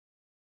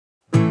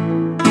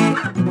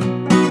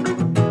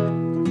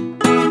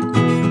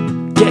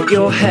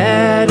your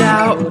head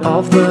out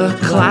of the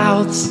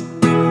clouds.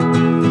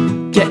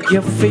 Get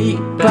your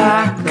feet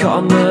back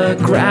on the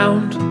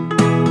ground.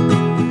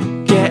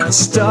 Get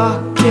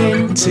stuck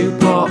into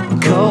pop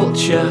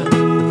culture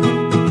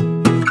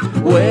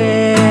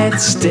with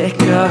Stick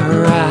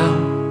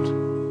Around.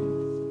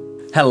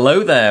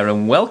 Hello there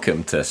and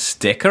welcome to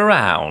Stick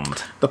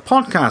Around, the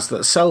podcast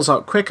that sells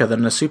out quicker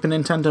than a Super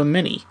Nintendo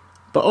Mini,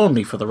 but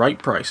only for the right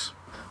price.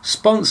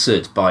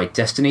 Sponsored by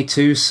Destiny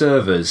 2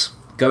 servers,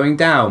 going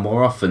down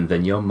more often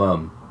than your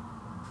mum.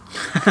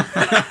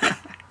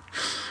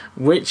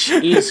 Which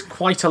is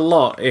quite a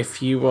lot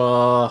if you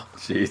are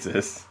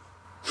Jesus,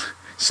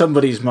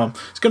 somebody's mum.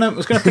 I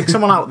was gonna pick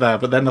someone out there,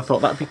 but then I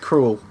thought that'd be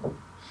cruel.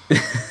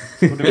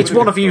 It's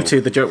one of you two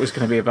the joke was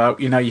going to be about.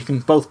 You know, you can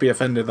both be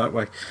offended that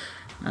way.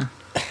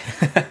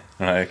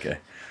 Right, okay.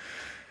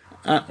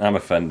 I'm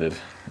offended,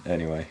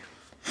 anyway.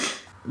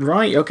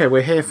 Right, okay,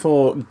 we're here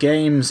for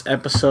games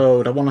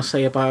episode, I want to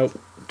say about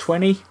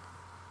 20?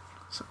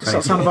 Does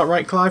that sound about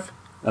right, Clive?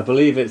 I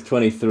believe it's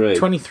 23.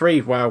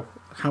 23, wow.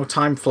 How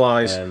time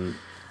flies.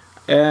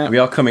 We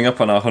are coming up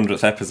on our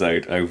 100th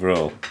episode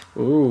overall.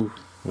 Ooh,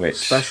 which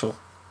special.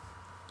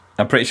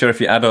 I'm pretty sure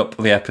if you add up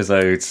the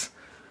episodes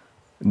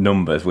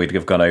numbers, we'd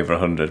have gone over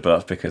 100, but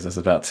that's because there's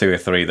about 2 or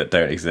 3 that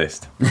don't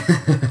exist.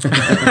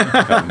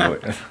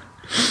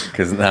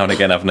 Because now and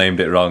again I've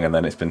named it wrong and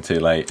then it's been too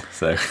late.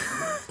 So,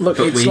 look,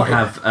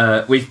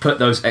 but we've put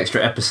those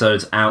extra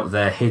episodes out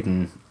there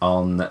hidden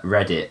on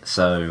Reddit,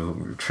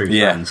 so true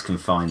fans can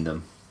find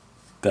them.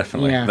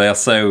 Definitely, they are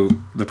so.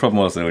 The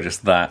problem was they were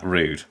just that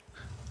rude.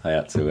 I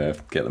had to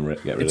get rid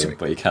of them,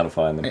 but you can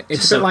find them.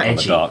 It's so a bit like on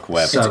the dark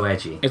web. So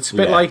edgy. It's a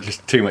bit like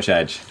just too much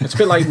edge. It's a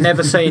bit like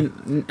never say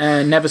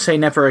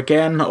never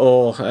again,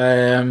 or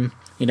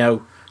you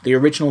know, the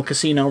original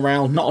Casino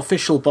Royale, not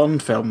official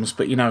Bond films,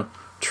 but you know,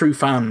 true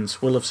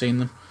fans will have seen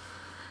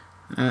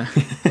them.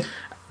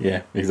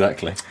 Yeah,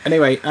 exactly.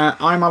 Anyway,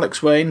 I'm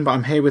Alex Wayne, but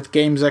I'm here with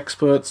games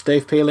experts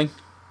Dave Peeling.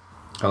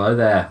 Hello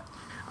there.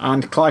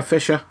 And Clive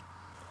Fisher.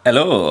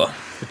 Hello.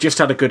 Just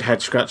had a good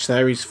head scratch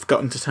there. He's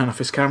forgotten to turn off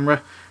his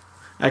camera.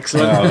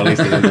 Excellent. Oh, at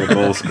least he didn't do a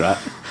ball scratch.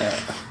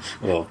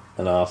 Or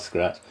an arse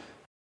scratch.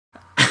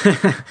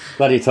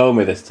 Glad you told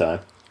me this time.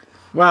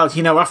 Well,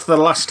 you know, after the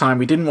last time,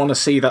 we didn't want to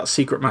see that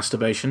secret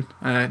masturbation.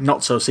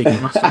 Not so secret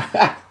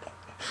masturbation.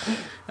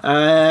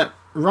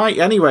 Right,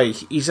 anyway,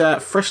 he's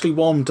freshly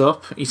warmed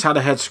up. He's had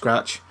a head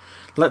scratch.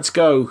 Let's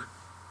go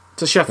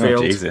to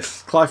Sheffield. Oh,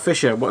 Jesus. Clive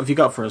Fisher, what have you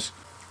got for us?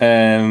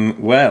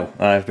 Well,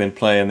 I've been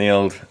playing the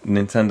old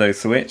Nintendo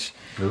Switch.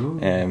 Ooh.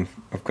 I'm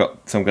going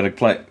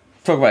to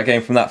talk about a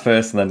game from that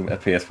first, and then a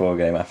PS4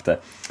 game after.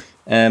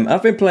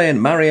 I've been playing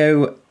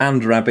Mario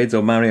and Rabbids,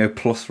 or Mario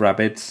plus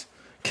Rabbids,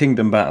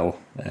 Kingdom Battle.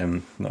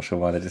 Not sure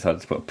why they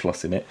decided to put a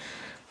plus in it,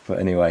 but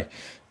anyway,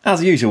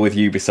 as usual with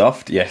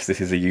Ubisoft, yes, this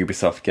is a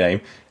Ubisoft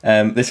game.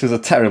 This was a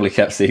terribly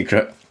kept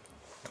secret.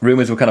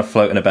 Rumours were kind of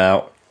floating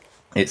about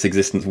its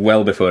existence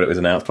well before it was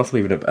announced, possibly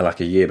even like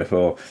a year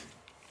before.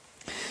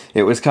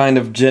 It was kind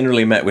of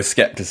generally met with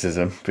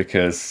scepticism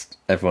because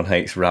everyone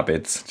hates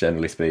Rabbids,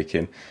 generally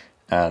speaking,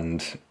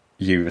 and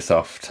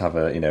Ubisoft have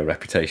a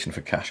reputation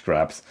for cash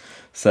grabs.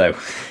 So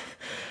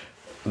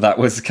that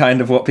was kind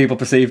of what people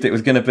perceived it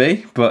was going to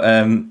be. But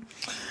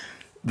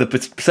the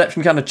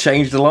perception kind of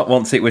changed a lot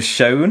once it was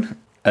shown,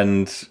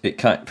 and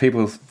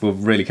people were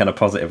really kind of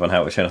positive on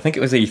how it was shown. I think it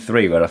was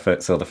E3 where I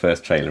first saw the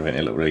first trailer and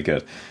it looked really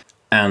good.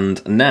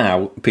 And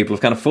now people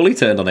have kind of fully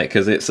turned on it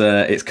because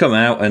it's come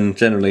out and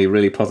generally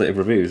really positive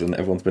reviews and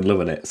everyone's been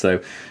loving it.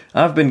 So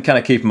I've been kind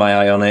of keeping my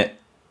eye on it,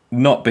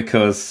 not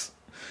because,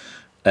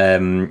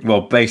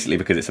 basically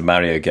because it's a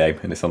Mario game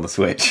and it's on the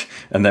Switch.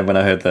 And then when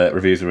I heard the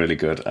reviews were really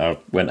good, I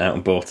went out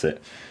and bought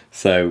it.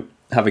 So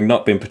having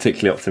not been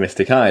particularly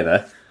optimistic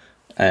either,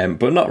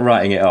 but not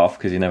writing it off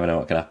because you never know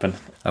what can happen,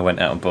 I went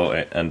out and bought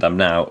it and I'm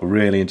now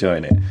really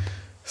enjoying it.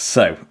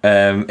 So,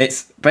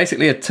 it's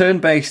basically a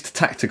turn-based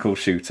tactical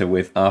shooter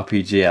with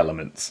RPG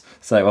elements.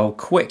 So I'll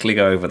quickly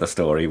go over the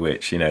story,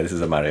 which, this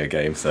is a Mario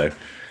game, so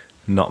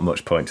not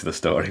much point to the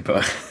story,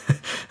 but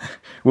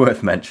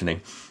worth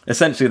mentioning.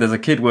 Essentially, there's a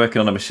kid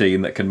working on a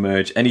machine that can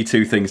merge any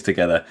two things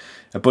together.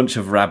 A bunch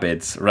of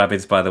Rabbids.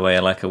 Rabbids, by the way,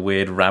 are like a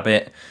weird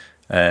rabbit.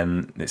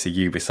 It's a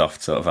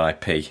Ubisoft sort of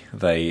IP.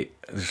 They're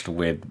just a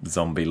weird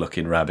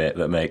zombie-looking rabbit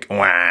that make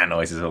wah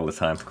noises all the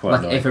time. Quite like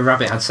annoying. if a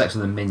rabbit had sex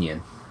with a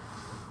minion.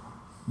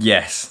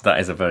 Yes, that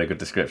is a very good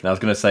description. I was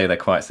going to say they're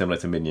quite similar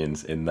to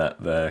Minions in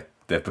that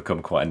they've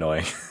become quite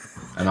annoying.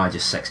 And I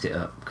just sexed it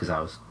up because I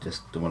was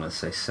just the one to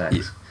say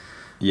sex.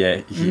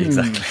 Yeah,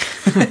 exactly.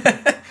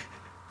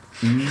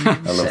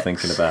 I love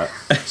thinking about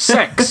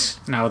Sex.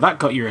 Now that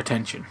got your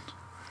attention.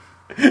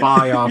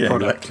 Buy our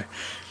product. Exactly.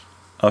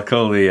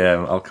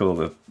 I'll call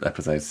the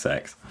episode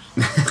 "Sex"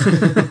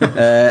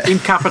 in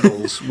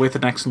capitals with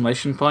an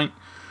exclamation point.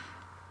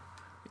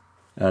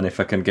 And if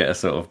I can get a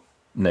sort of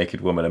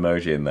naked woman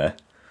emoji in there,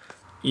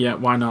 yeah,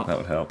 why not? that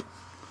would help.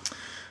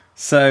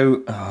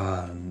 So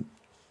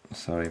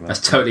Sorry, man.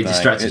 That's totally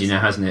distracted you now,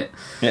 hasn't it?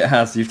 It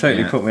has. You've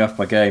totally put me off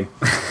my game.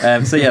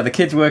 So yeah, the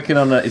kid's working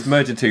on he's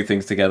merging two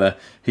things together.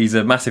 He's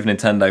a massive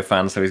Nintendo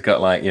fan, so he's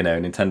got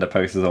Nintendo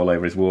posters all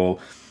over his wall.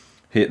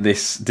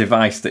 This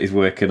device that he's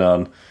working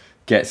on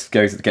gets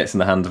in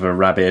the hands of a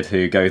rabbit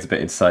who goes a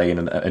bit insane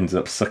and ends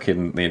up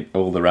sucking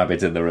all the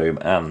rabbits in the room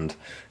and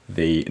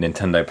the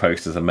Nintendo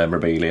posters and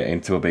memorabilia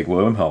into a big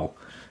wormhole.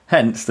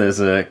 Hence, there's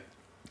a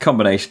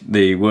combination.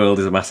 The world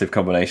is a massive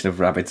combination of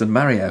rabbits and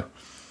Mario.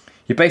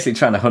 You're basically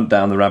trying to hunt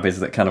down the rabbits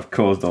that kind of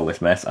caused all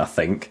this mess, I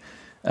think,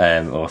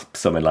 or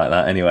something like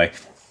that. Anyway,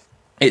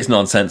 it's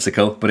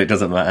nonsensical, but it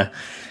doesn't matter.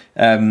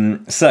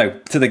 So,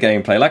 to the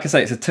gameplay. Like I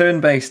say, it's a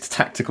turn-based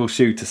tactical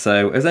shooter.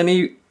 So, have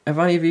any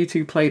of you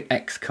two played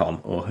XCOM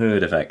or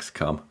heard of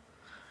XCOM?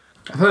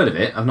 I've heard of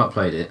it. I've not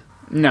played it.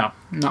 No,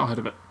 not heard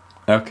of it.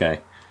 Okay,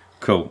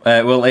 cool.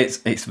 Well,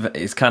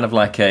 it's kind of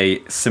like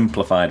a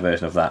simplified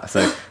version of that.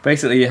 So,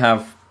 basically, you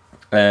have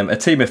a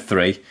team of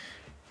 3,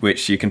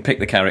 which you can pick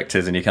the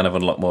characters and you kind of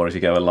unlock more as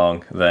you go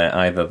along. They're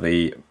either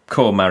the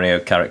core Mario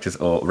characters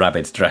or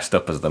rabbits dressed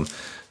up as them.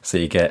 So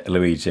you get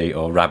Luigi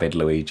or Rabid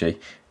Luigi.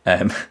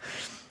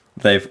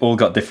 They've all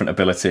got different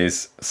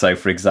abilities. So,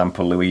 for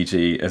example,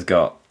 Luigi has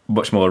got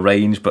much more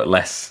range but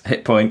less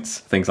hit points,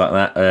 things like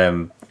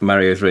that.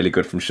 Mario's really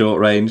good from short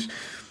range.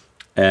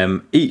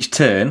 Each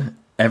turn,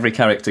 every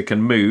character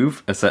can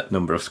move a set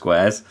number of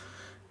squares,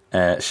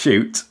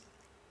 shoot,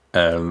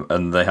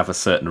 and they have a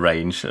certain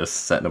range, a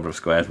set number of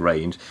squares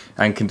range,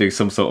 and can do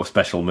some sort of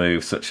special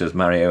move, such as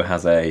Mario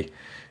has like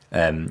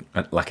an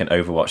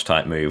Overwatch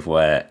type move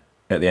where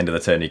at the end of the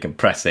turn you can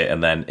press it,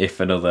 and then if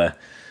another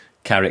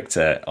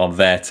character on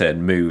their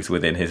turn moves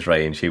within his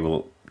range, he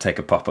will take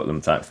a pop at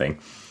them type thing.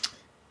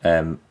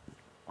 And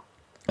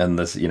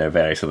there's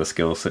various other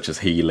skills such as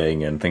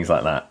healing and things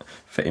like that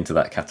fit into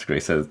that category.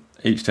 So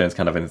each turn's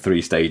kind of in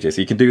 3 stages.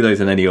 You can do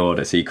those in any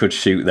order. So you could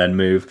shoot then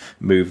move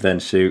then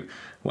shoot,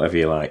 whatever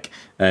you like.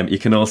 You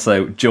can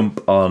also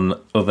jump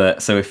on other.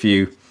 So if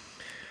you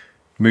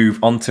move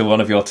onto one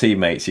of your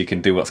teammates, you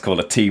can do what's called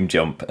a team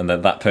jump, and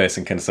then that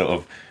person can sort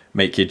of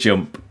make you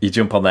jump. You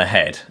jump on their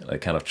head,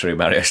 like kind of true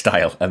Mario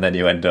style, and then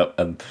you end up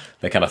and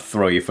they kind of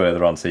throw you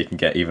further on, so you can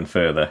get even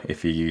further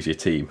if you use your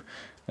team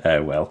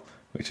well,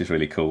 which is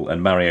really cool.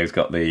 And Mario's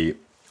got the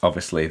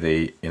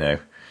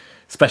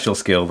special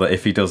skill that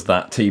if he does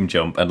that team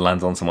jump and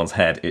lands on someone's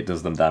head, it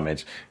does them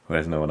damage,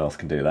 whereas no one else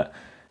can do that.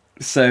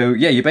 So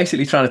yeah, you're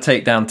basically trying to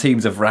take down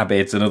teams of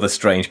rabbits and other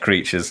strange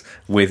creatures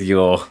with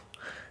your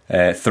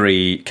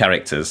 3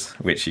 characters,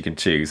 which you can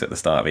choose at the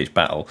start of each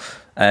battle.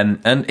 And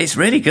it's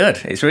really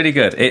good. It's really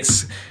good.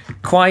 It's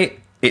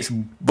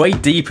way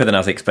deeper than I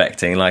was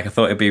expecting. Like, I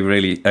thought it'd be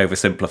really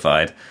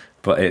oversimplified,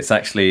 but it's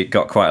actually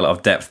got quite a lot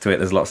of depth to it.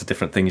 There's lots of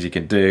different things you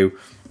can do,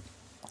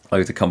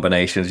 loads of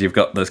combinations.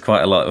 There's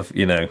quite a lot of,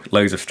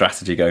 loads of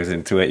strategy goes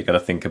into it. You've got to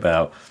think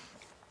about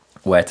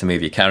where to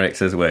move your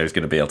characters, where he's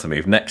going to be able to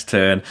move next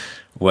turn,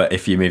 where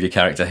if you move your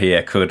character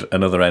here, could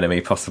another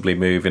enemy possibly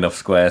move enough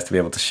squares to be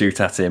able to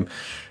shoot at him?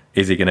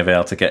 Is he going to be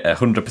able to get a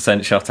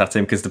 100% shot at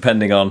him? Because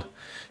depending on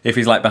if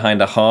he's like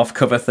behind a half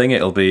cover thing,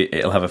 it'll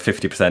have a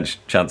 50%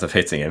 chance of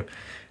hitting him.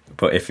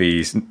 But if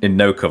he's in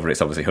no cover,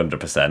 it's obviously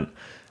 100%.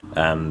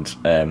 And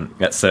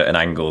at certain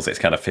angles, it's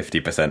kind of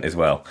 50% as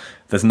well.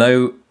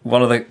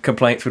 One of the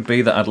complaints would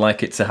be that I'd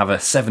like it to have a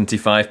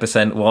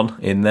 75% one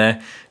in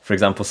there. For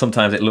example,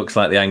 sometimes it looks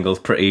like the angle's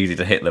pretty easy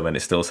to hit them and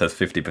it still says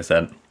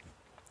 50%,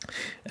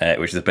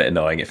 which is a bit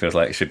annoying. It feels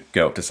like it should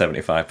go up to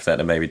 75%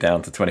 and maybe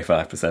down to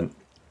 25%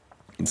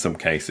 in some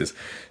cases.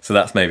 So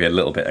that's maybe a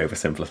little bit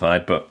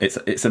oversimplified, but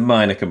it's a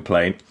minor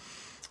complaint.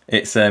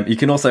 It's you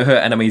can also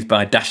hurt enemies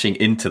by dashing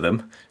into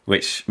them,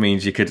 which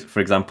means you could, for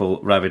example,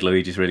 Rabid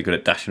Luigi's really good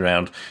at dashing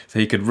around, so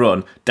he could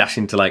run, dash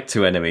into like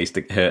 2 enemies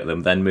to hurt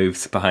them, then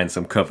move behind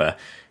some cover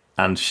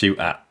and shoot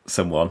at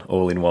someone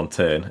all in one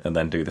turn, and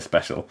then do the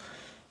special.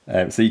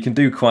 So you can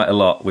do quite a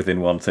lot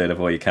within one turn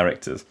of all your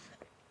characters.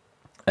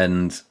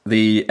 And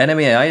the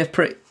enemy AI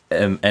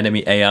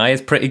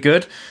is pretty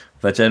good.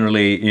 They're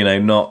generally,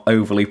 not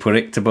overly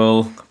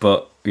predictable,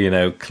 but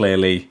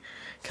clearly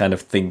kind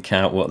of think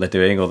out what they're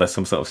doing, or there's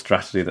some sort of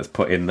strategy that's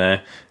put in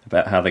there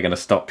about how they're going to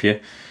stop you.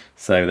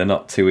 So they're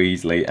not too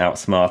easily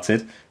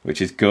outsmarted,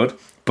 which is good.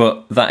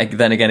 But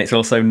then again, it's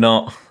also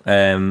not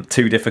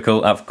too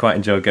difficult. I've quite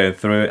enjoyed going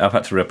through it. I've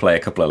had to replay a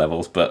couple of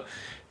levels, but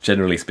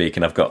generally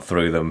speaking, I've got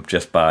through them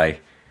just by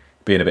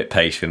being a bit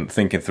patient,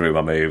 thinking through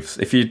my moves.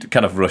 If you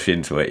kind of rush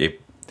into it, you're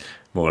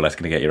more or less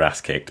going to get your ass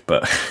kicked.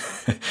 But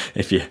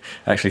if you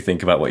actually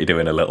think about what you're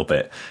doing a little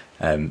bit,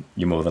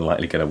 you're more than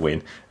likely going to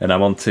win. And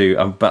I'm about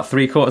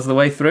 3/4 of the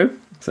way through,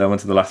 so I'm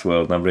onto the last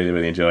world, and I'm really,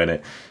 really enjoying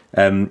it.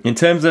 In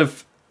terms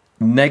of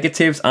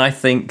negatives, I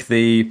think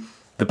the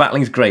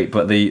battling's great,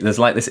 but there's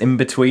like this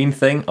in-between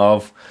thing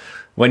of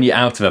when you're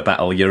out of a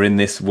battle, you're in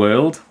this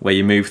world where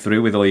you move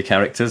through with all your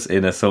characters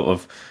in a sort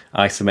of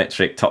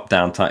isometric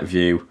top-down type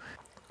view,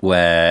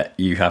 where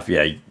you have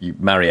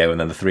Mario and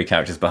then the three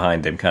characters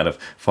behind him kind of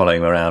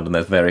following him around, and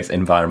there's various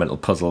environmental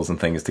puzzles and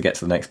things to get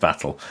to the next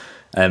battle.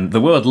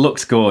 The world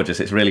looks gorgeous.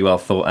 It's really well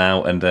thought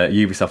out, and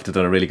Ubisoft have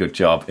done a really good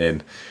job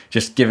in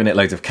just giving it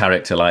loads of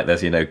character. Like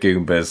there's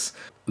Goombas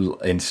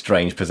in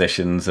strange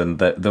positions, and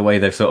the way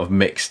they've sort of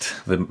mixed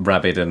the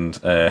Rabbids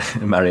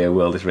and Mario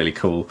world is really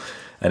cool,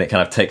 and it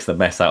kind of takes the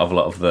mess out of a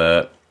lot of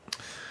the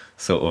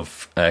sort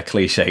of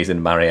cliches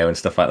in Mario and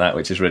stuff like that,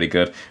 which is really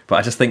good. But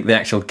I just think the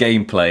actual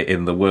gameplay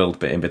in the world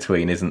bit in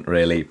between isn't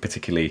really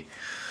particularly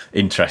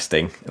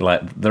interesting.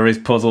 Like there is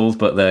puzzles,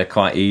 but they're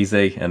quite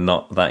easy and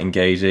not that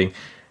engaging.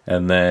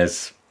 And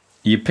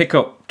you pick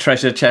up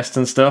treasure chests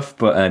and stuff,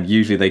 but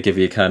usually they give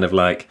you kind of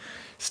like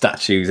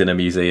statues in a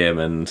museum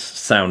and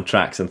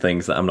soundtracks and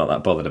things that I'm not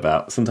that bothered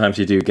about. Sometimes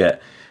you do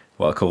get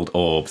what are called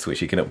orbs,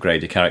 which you can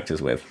upgrade your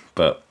characters with,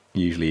 but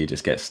usually you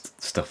just get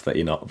stuff that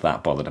you're not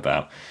that bothered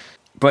about.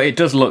 But it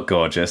does look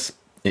gorgeous.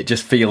 It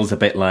just feels a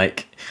bit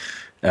like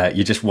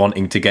you're just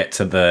wanting to get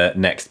to the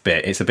next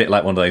bit. It's a bit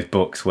like one of those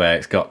books where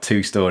it's got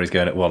two stories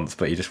going at once,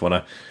 but you just want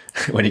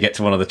to, when you get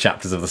to one of the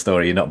chapters of the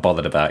story you're not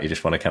bothered about, you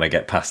just want to kind of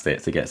get past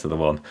it to get to the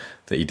one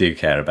that you do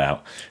care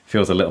about.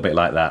 Feels a little bit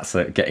like that,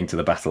 so getting to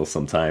the battles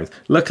sometimes.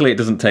 Luckily, it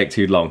doesn't take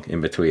too long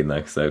in between,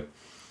 though, so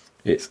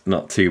it's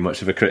not too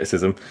much of a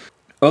criticism.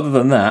 Other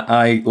than that,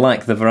 I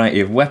like the variety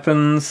of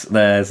weapons.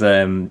 There's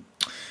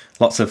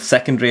lots of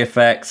secondary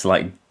effects,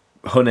 like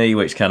honey,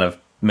 which kind of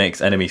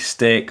makes enemies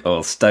stick,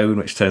 or stone,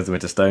 which turns them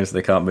into stone so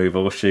they can't move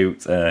or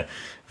shoot.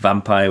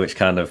 Vampire, which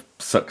kind of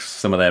sucks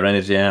some of their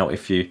energy out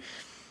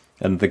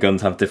and the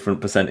guns have different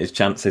percentage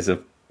chances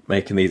of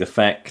making these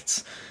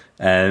effects.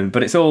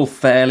 But it's all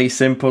fairly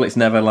simple. It's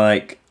never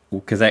like,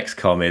 because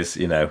XCOM is,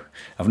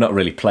 I've not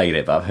really played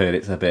it, but I've heard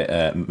it's a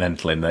bit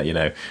mental in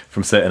that,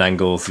 from certain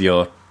angles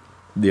you'll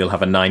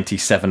have a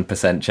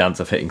 97% chance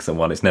of hitting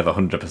someone. It's never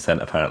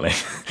 100% apparently.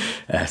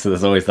 So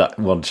there's always that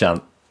one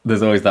chance.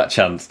 There's always that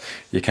chance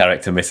your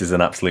character misses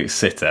an absolute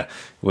sitter,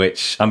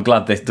 which I'm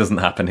glad this doesn't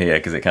happen here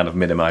because it kind of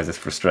minimises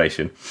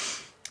frustration.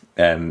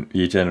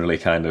 You generally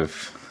kind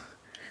of,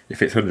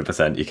 if it's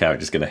 100%, your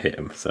character's going to hit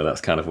them. So that's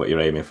kind of what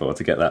you're aiming for,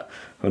 to get that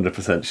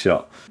 100%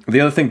 shot.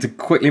 The other thing to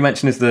quickly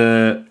mention is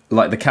the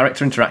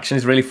character interaction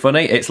is really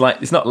funny. It's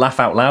not laugh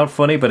out loud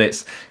funny, but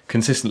it's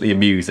consistently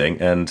amusing.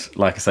 And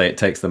like I say, it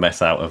takes the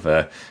mess out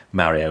of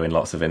Mario in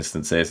lots of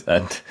instances.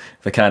 And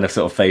the kind of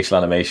sort of facial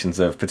animations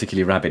of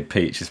particularly Rabbid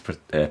Peach is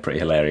pretty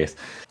hilarious.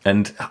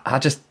 And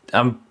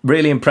I'm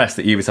really impressed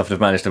that Ubisoft have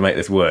managed to make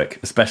this work,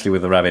 especially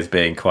with the Rabbids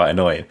being quite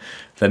annoying.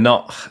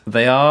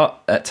 They are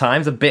at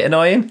times a bit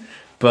annoying,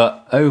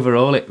 but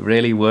overall it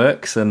really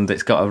works, and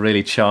it's got a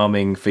really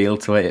charming feel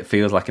to it. It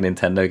feels like a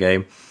Nintendo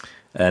game.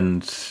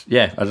 And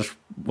yeah, I just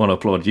want to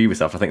applaud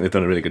Ubisoft. I think they've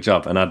done a really good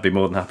job, and I'd be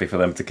more than happy for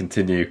them to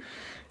continue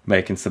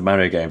making some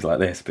Mario games like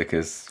this,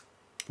 because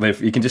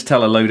you can just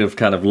tell a load of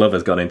kind of love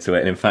has gone into it.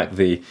 And in fact,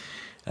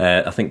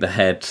 I think the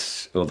head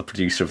or the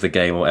producer of the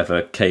game or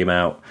whatever came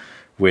out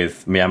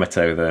with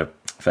Miyamoto, the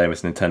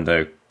famous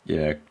Nintendo,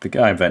 the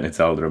guy who invented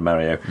Zelda and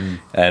Mario,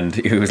 and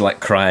he was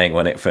like crying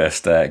when it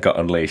first got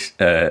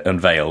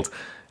unveiled,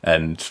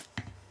 and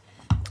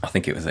I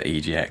think it was at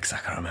EGX, I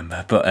can't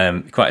remember, but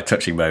quite a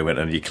touching moment,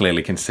 and you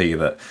clearly can see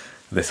that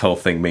this whole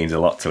thing means a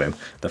lot to him,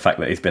 the fact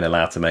that he's been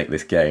allowed to make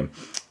this game.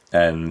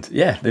 And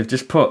yeah, they've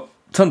just put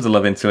tons of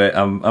love into it.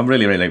 I'm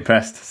really, really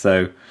impressed.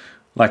 So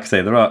like I say,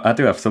 I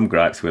do have some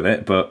gripes with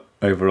it, but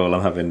overall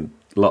I'm having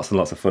lots and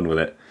lots of fun with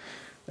it.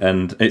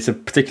 And it's a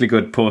particularly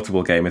good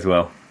portable game as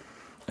well.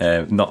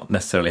 Not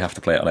necessarily have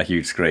to play it on a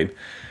huge screen.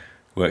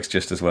 Works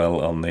just as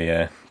well on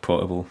the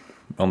portable,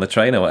 on the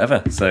train or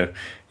whatever. So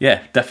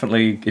yeah,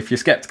 definitely, if you're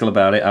sceptical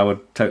about it, I would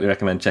totally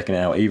recommend checking it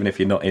out, even if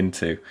you're not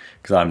into,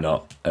 because I'm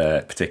not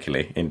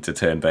particularly into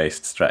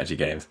turn-based strategy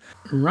games.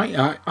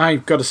 Right,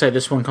 I've got to say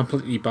this one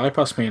completely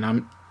bypassed me,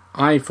 and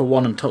I for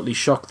one am totally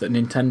shocked that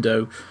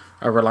Nintendo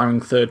are allowing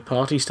third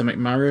parties to make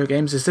Mario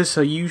games. Is this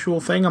a usual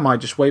thing? Am I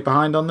just way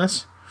behind on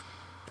this?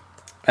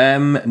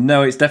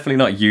 No, it's definitely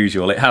not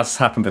usual. It has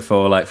happened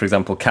before. Like, for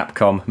example,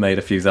 Capcom made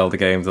a few Zelda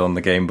games on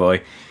the Game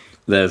Boy.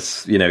 There's,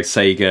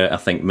 Sega, I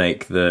think,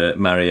 make the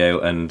Mario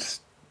and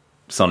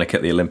Sonic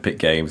at the Olympic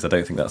Games. I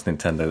don't think that's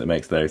Nintendo that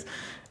makes those.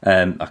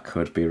 I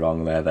could be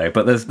wrong there, though.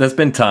 But there's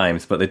been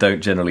times, but they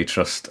don't generally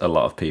trust a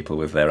lot of people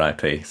with their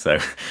IP. So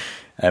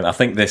I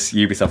think this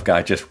Ubisoft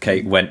guy just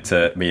went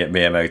to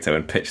Miyamoto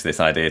and pitched this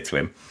idea to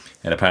him.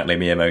 And apparently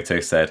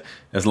Miyamoto said,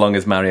 as long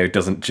as Mario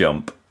doesn't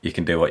jump, you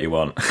can do what you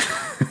want.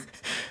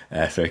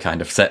 So he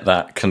kind of set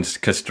that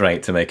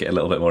constraint to make it a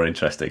little bit more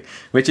interesting,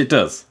 which it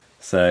does.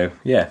 So,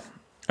 yeah,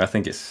 I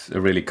think it's a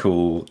really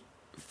cool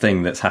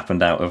thing that's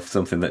happened out of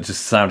something that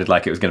just sounded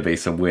like it was going to be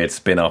some weird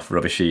spin-off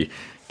rubbishy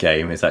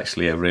game. It's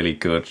actually a really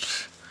good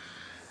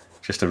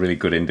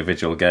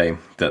individual game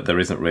that there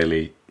isn't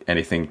really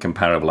anything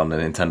comparable on the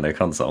Nintendo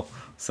console.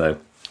 So,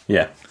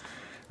 yeah,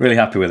 really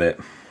happy with it.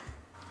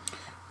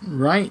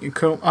 Right,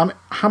 cool.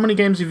 How many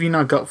games have you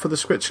now got for the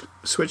Switch,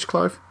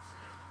 Clive?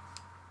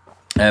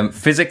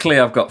 Physically,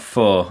 I've got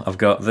 4. I've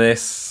got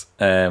this,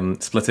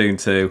 Splatoon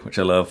 2, which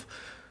I love,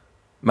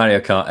 Mario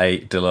Kart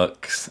 8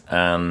 Deluxe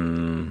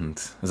and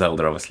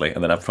Zelda, obviously.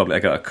 And then I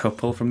got a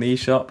couple from the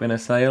eShop in a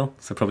sale,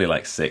 so probably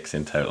like 6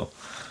 in total.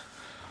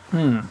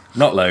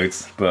 Not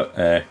loads, but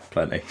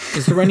plenty.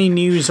 Is there any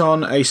news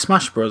on a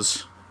Smash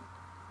Bros.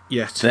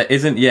 Yet? There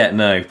isn't yet,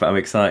 no, but I'm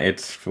excited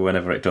for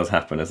whenever it does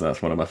happen, as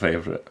that's one of my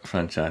favourite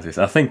franchises.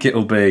 I think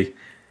it'll be...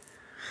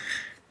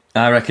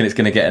 I reckon it's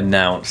going to get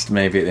announced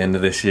maybe at the end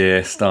of this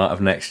year, start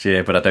of next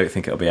year, but I don't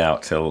think it'll be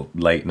out till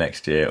late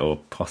next year or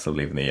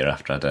possibly even the year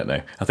after, I don't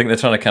know. I think they're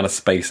trying to kind of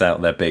space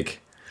out their big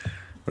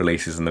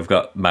releases, and they've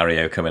got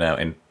Mario coming out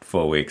in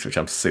 4 weeks, which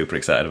I'm super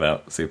excited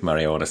about, Super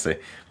Mario Odyssey.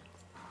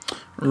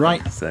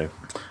 Right. So,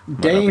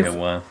 Dave, be a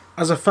while.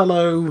 As a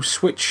fellow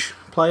Switch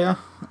player,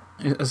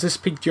 has this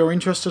piqued your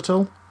interest at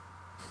all?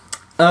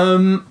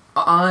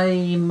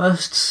 I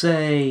must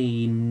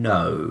say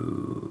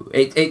no.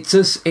 It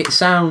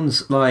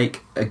sounds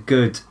like a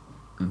good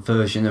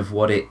version of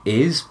what it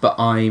is, but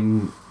I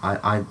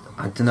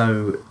don't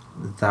know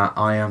that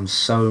I am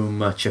so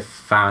much a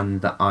fan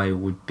that I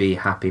would be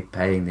happy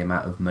paying the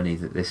amount of money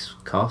that this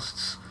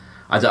costs.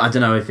 I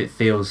don't know if it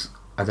feels...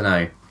 I don't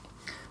know.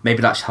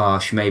 Maybe that's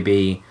harsh.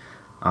 Maybe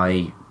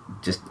I'm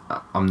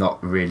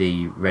not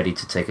really ready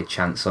to take a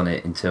chance on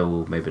it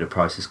until maybe the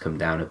prices come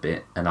down a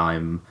bit, and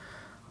I'm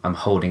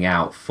holding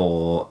out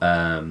for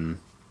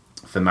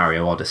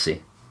Mario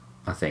Odyssey,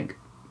 I think.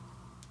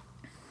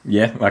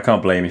 Yeah, I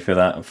can't blame you for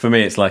that. For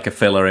me, it's like a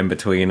filler in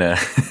between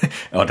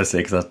Odyssey,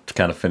 because I've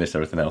kind of finished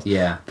everything else.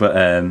 Yeah. But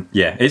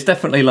yeah, it's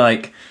definitely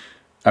like...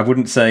 I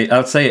would say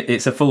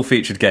it's a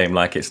full-featured game.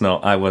 Like, it's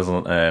not... I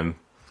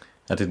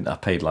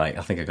paid like...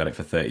 I think I got it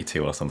for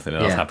 32 or something,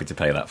 and I was happy to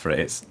pay that for it.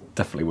 It's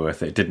definitely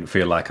worth it. It didn't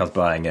feel like I was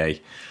buying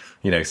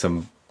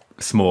some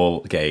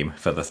small game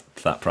for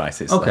that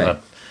price. It's okay.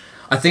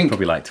 I think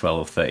probably like 12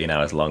 or 13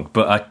 hours long,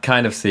 but I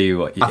kind of see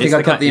what... I think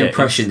I got the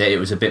impression that it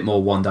was a bit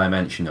more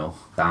one-dimensional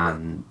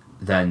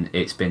than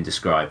it's been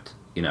described.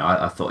 You know,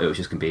 I thought it was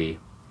just going to be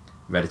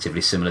relatively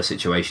similar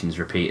situations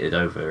repeated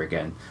over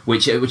again,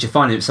 which are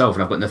fine in itself,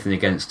 and I've got nothing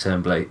against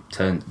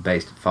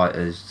turn-based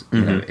fighters,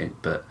 you know,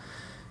 but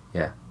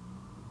yeah.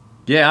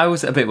 Yeah, I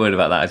was a bit worried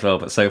about that as well,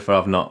 but so far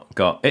I've not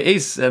got... It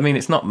is, I mean,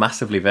 it's not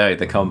massively varied,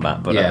 the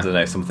combat, but I don't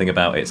know, something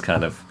about it's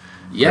kind of...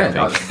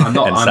 Yeah, I'm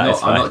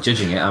not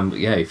judging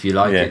it. If you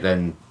like it,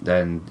 then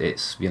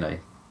it's,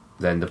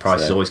 then the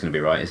price is always going to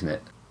be right, isn't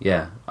it?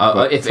 Yeah.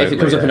 If it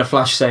comes up in a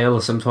flash sale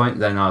at some point,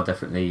 then I'll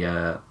definitely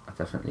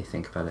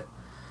think about it.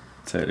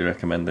 Totally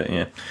recommend it.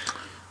 Yeah.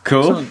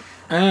 Cool.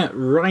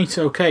 Right.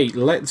 Okay.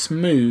 Let's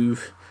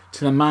move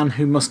to the man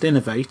who must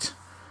innovate,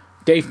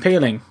 Dave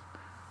Peeling.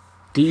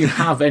 Do you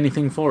have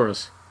anything for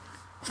us?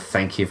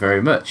 Thank you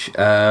very much.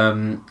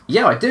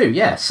 Yeah, I do.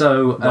 Yeah.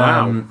 So.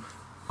 Wow.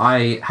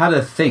 I had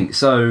a think.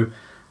 So,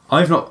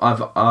 I've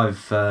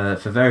for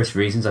various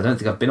reasons, I don't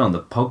think I've been on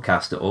the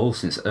podcast at all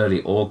since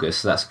early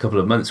August. So that's a couple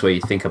of months where you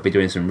think I'll be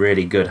doing some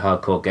really good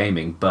hardcore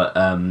gaming. But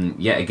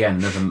yet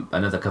again,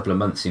 another couple of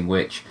months in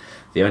which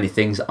the only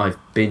things I've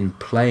been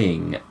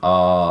playing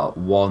are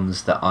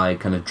ones that I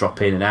kind of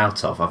drop in and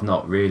out of. I've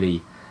not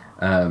really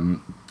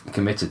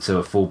committed to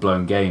a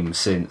full-blown game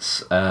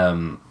since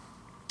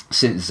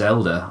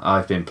Zelda.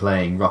 I've been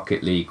playing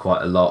Rocket League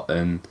quite a lot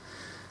and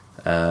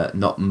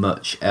not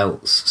much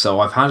else. So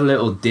I've had a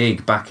little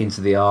dig back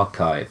into the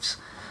archives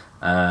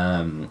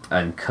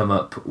and come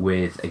up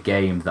with a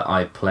game that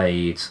I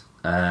played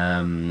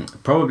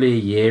probably a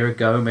year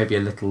ago, maybe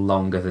a little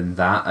longer than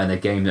that, and a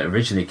game that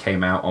originally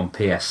came out on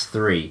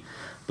PS3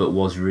 but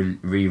was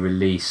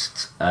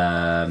re-released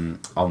on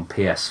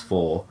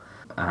PS4,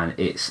 and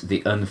it's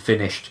The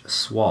Unfinished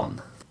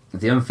Swan.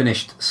 The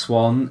Unfinished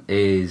Swan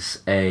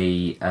is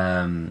a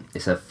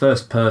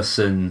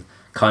first-person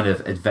kind of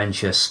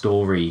adventure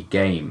story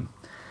game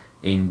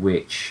in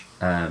which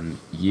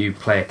you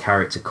play a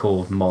character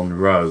called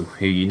Monroe,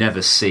 who you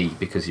never see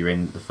because you're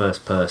in the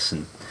first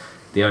person.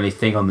 The only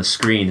thing on the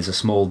screen is a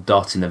small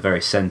dot in the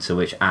very centre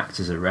which acts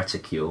as a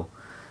reticule,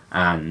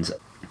 and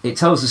it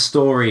tells the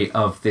story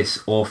of this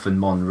orphan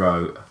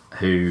Monroe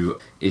who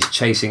is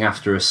chasing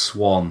after a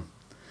swan,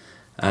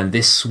 and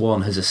this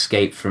swan has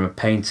escaped from a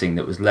painting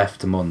that was left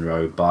to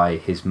Monroe by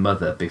his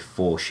mother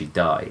before she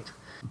died.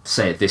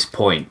 Say at this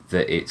point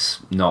that it's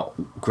not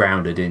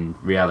grounded in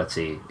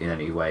reality in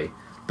any way,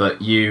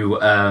 but you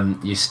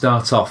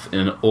start off in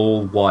an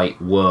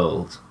all-white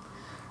world,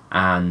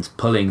 and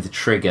pulling the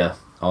trigger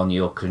on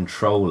your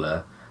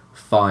controller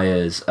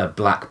fires a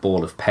black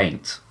ball of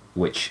paint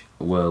which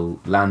will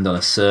land on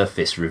a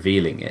surface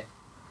revealing it.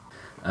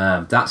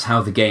 That's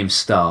how the game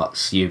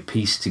starts. You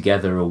piece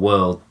together a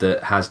world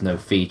that has no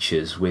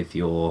features with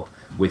your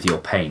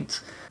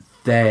paint.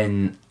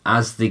 Then,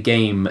 as the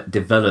game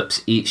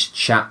develops, each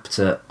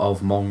chapter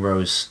of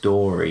Monroe's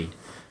story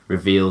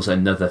reveals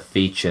another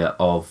feature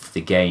of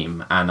the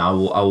game, and I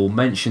will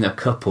mention a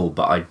couple,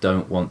 but I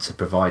don't want to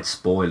provide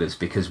spoilers,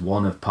 because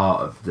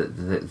part of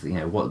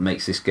the what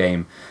makes this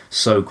game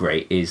so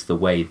great is the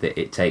way that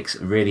it takes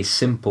really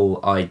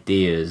simple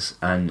ideas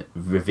and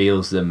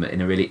reveals them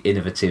in a really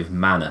innovative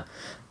manner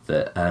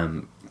that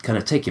kind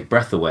of take your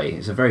breath away.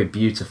 It's a very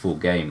beautiful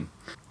game.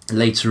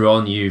 Later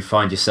on, you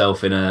find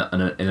yourself in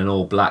an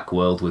all black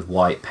world with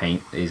white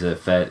paint. Is a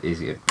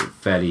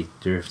fairly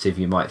derivative,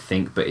 you might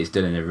think, but it's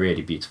done in a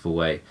really beautiful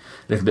way.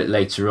 A little bit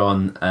later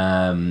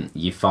on,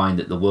 you find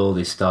that the world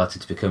is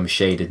started to become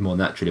shaded more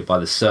naturally by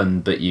the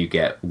sun, but you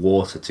get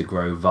water to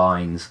grow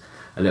vines.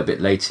 A little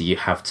bit later, you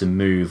have to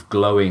move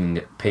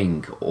glowing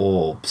pink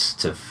orbs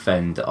to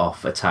fend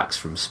off attacks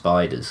from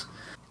spiders.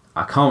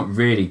 I can't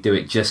really do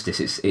it justice.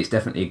 It's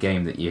definitely a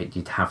game that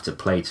you'd have to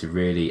play to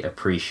really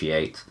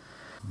appreciate.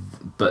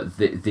 But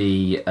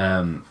the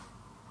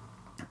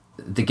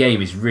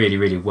game is really,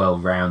 really well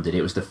rounded.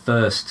 It was the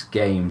first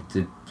game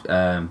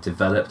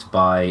developed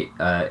by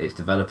its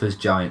developers,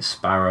 Giant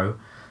Sparrow,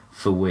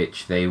 for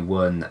which they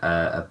won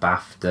a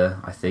BAFTA,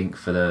 I think,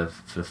 for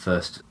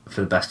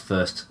the best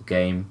first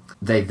game.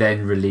 They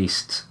then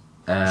released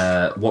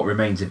What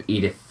Remains of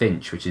Edith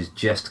Finch, which has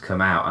just come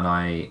out, and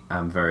I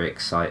am very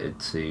excited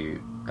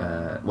to.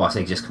 I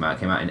say just come out. It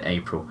came out in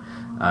April.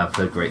 I've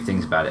heard great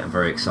things about it. I'm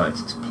very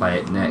excited to play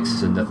it next.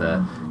 It's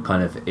another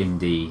kind of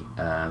indie,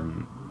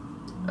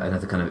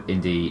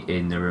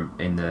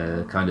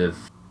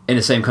 in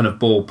the same kind of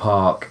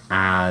ballpark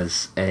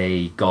as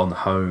a Gone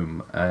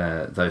Home,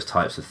 those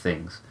types of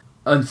things.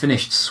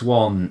 Unfinished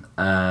Swan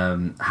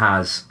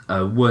has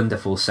a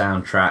wonderful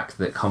soundtrack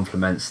that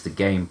complements the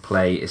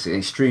gameplay. It's an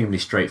extremely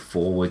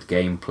straightforward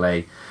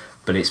gameplay,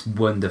 but it's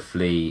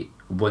wonderfully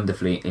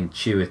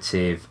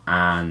intuitive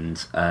and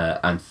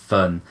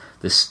fun.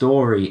 The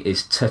story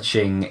is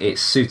touching.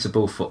 It's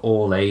suitable for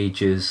all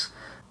ages.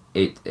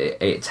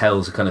 It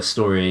tells a kind of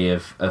story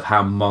of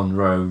how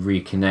Monroe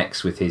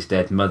reconnects with his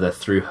dead mother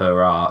through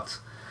her art,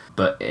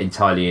 but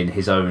entirely in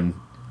his own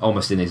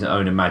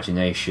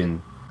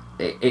imagination.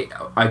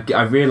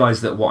 I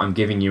realise that what I'm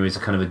giving you is a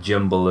kind of a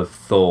jumble of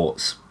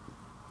thoughts,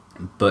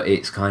 but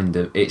it's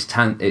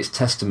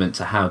testament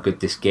to how good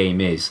this game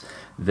is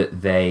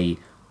that they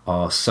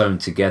are sewn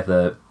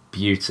together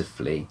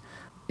beautifully.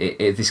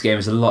 This game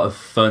is a lot of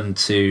fun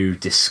to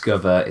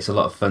discover. It's a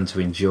lot of fun to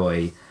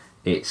enjoy.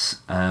 It's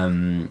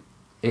an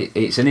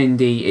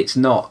indie. It's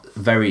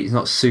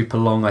not super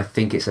long. I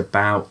think it's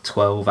about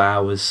 12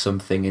 hours,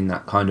 something in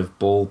that kind of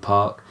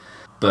ballpark.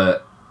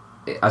 But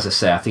as I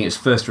say, I think it was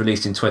first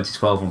released in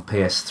 2012 on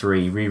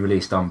PS3,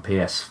 re-released on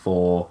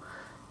PS4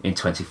 in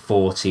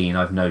 2014.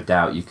 I've no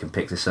doubt you can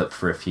pick this up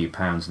for a few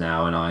pounds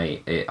now, and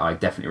I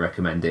definitely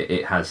recommend it.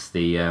 It has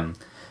the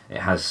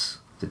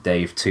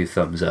Dave 2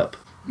 thumbs up.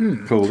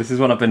 Cool. This is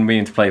one I've been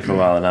meaning to play for a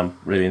while, and I'm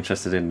really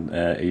interested in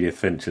Edith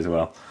Finch as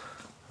well,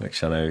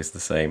 which I know is the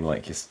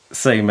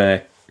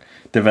same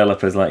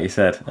developers, like you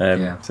said.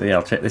 So yeah,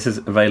 I'll check. This is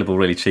available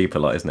really cheap a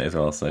lot, isn't it, as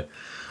well? So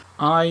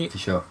for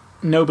sure.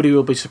 Nobody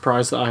will be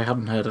surprised that I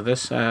hadn't heard of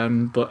this,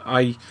 but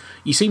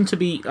you seem to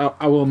be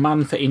our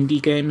man for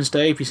indie games,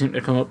 Dave. You seem to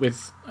come up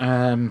with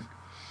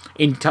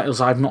indie titles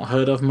I've not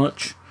heard of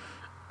much,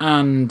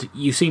 and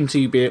you seem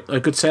to be a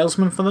good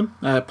salesman for them.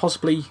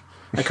 Possibly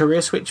a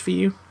career switch for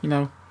you. You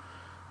know,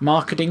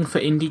 marketing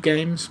for indie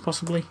games,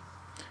 possibly.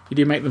 You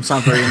do make them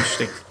sound very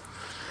interesting.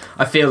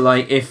 I feel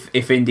like if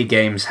indie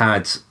games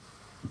had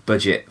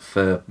budget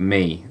for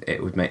me,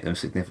 it would make them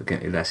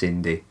significantly less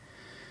indie.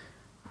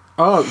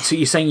 Oh, so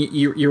you're saying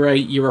you're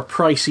a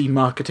pricey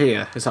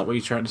marketeer? Is that what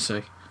you're trying to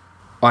say?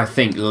 I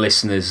think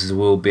listeners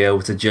will be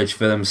able to judge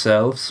for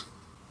themselves.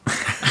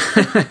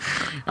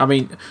 I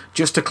mean,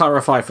 just to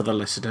clarify for the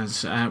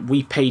listeners,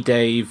 we pay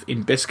Dave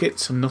in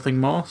biscuits and nothing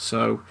more,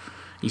 so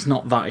he's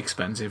not that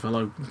expensive.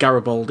 Although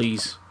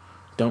Garibaldi's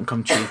don't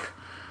come cheap.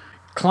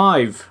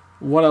 Clive,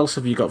 what else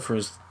have you got for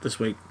us this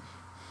week?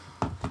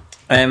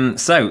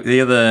 So the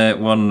other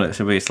one that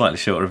should be a slightly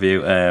short review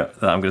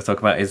that I'm going to talk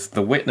about is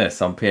The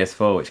Witness on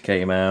PS4, which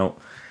came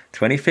out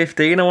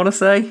 2015, I want to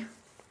say.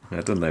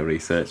 I've done no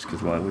research,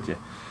 because why would you?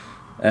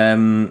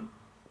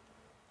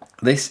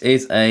 This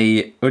is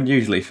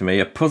unusually for me,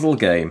 a puzzle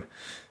game.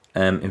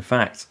 In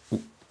fact,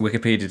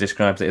 Wikipedia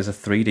describes it as a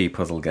 3D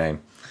puzzle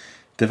game.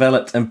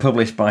 Developed and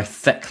published by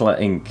Thekla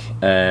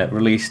Inc.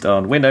 Released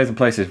on Windows and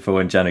PlayStation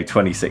 4 in January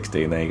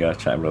 2016. There you go,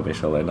 chatting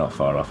rubbish, although not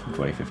far off from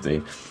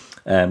 2015.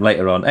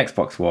 Later on,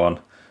 Xbox One,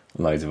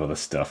 loads of other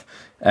stuff.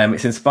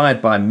 It's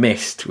inspired by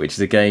Myst, which is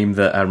a game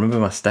that I remember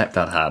my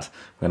stepdad had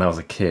when I was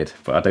a kid,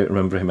 but I don't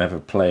remember him ever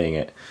playing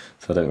it,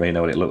 so I don't really know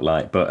what it looked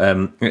like. But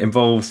it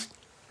involves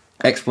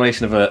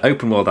exploration of an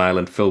open-world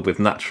island filled with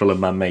natural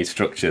and man-made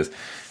structures.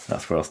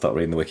 That's where I'll start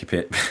reading the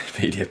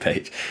Wikipedia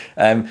page.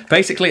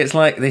 Basically, it's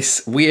like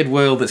this weird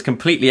world that's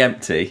completely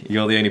empty.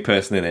 You're the only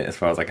person in it, as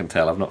far as I can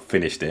tell. I've not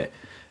finished it,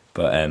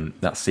 but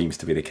that seems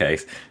to be the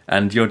case.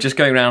 And you're just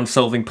going around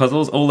solving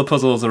puzzles. All the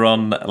puzzles are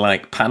on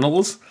like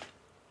panels,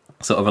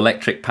 sort of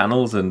electric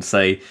panels, and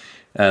say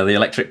the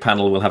electric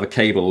panel will have a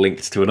cable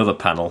linked to another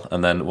panel,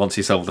 and then once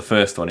you solve the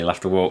first one, you'll have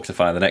to walk to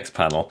find the next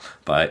panel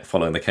by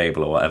following the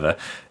cable or whatever,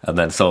 and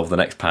then solve the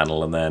next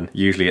panel. And then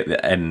usually at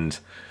the end,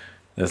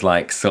 there's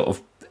like sort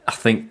of, I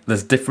think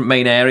there's different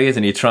main areas,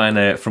 and you're trying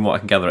to, from what I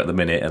can gather at the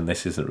minute, and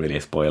this isn't really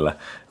a spoiler,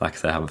 like I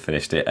said, I haven't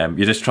finished it,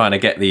 you're just trying to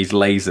get these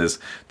lasers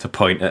to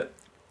point at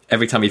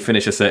every time you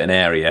finish a certain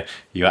area,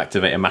 you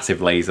activate a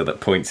massive laser that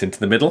points into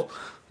the middle.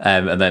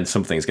 And then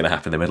something's going to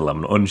happen in the middle.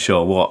 I'm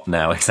unsure what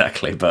now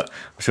exactly, but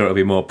I'm sure it'll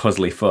be more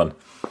puzzly fun.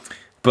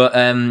 But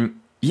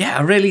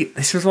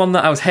this was one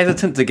that I was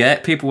hesitant to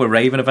get. People were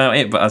raving about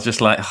it, but I was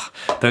just like,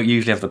 don't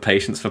usually have the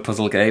patience for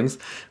puzzle games.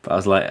 But I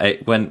was like,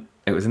 it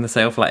was in the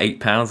sale for like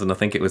 £8, and I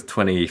think it was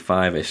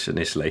 25-ish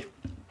initially.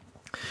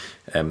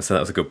 So that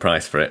was a good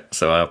price for it.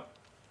 So I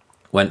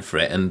went for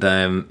it, and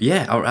I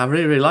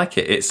really, really like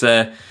it. It's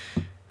a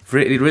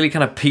really, really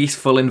kind of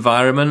peaceful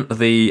environment.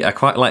 I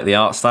quite like the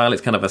art style.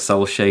 It's kind of a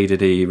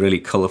soul-shaded-y, really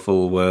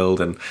colourful world,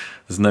 and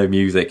there's no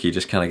music. You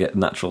just kind of get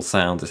natural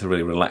sounds. It's a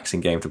really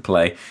relaxing game to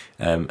play,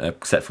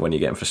 except for when you're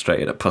getting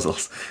frustrated at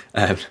puzzles.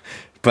 And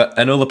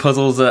all the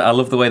puzzles, I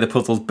love the way the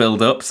puzzles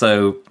build up.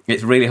 So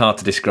it's really hard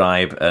to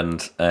describe,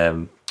 and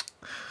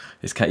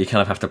you kind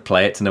of have to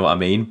play it to know what I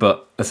mean.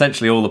 But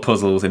essentially, all the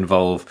puzzles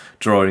involve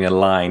drawing a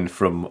line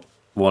from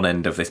one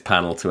end of this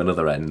panel to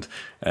another end,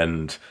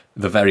 and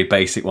the very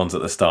basic ones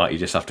at the start, you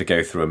just have to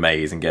go through a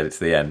maze and get it to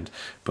the end.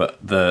 But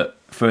the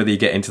further you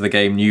get into the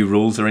game, new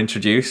rules are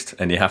introduced,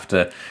 and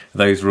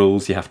those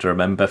rules you have to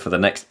remember for the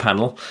next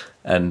panel.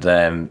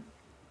 And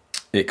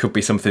it could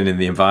be something in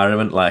the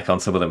environment, like on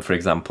some of them, for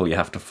example, you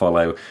have to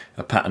follow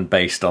a pattern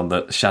based on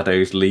the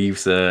shadows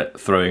leaves are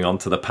throwing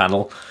onto the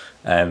panel.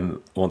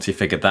 Once you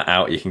figured that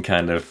out, you can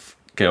kind of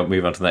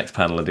move on to the next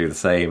panel and do the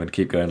same, and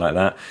keep going like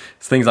that.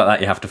 It's things like that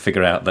you have to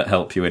figure out that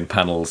help you in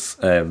panels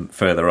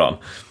further on.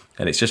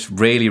 And it's just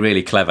really,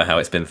 really clever how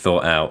it's been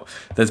thought out.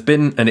 It's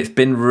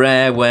been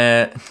rare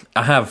where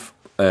I have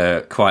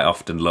quite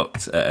often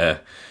looked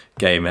at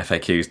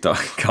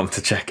GameFAQs.com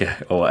to check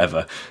it or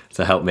whatever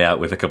to help me out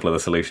with a couple of the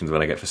solutions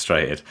when I get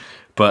frustrated.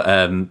 But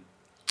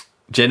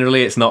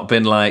generally, it's not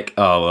been like,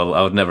 oh, well,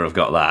 I would never have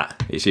got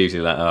that. It's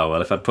usually like, oh,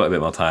 well, if I'd put a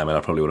bit more time in, I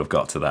probably would have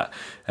got to that.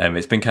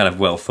 It's been kind of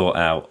well thought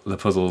out. The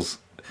puzzles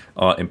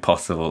aren't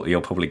impossible.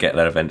 You'll probably get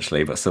there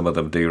eventually, but some of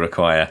them do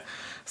require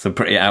some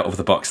pretty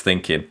out-of-the-box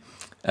thinking.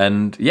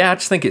 And yeah, I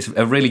just think it's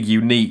a really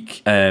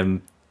unique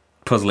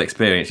puzzle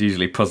experience.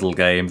 Usually puzzle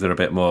games are a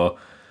bit more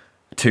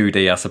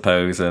 2D, I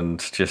suppose, and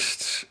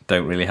just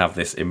don't really have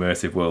this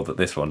immersive world that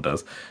this one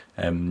does.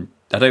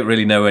 I don't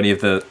really know any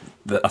of the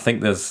I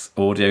think there's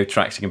audio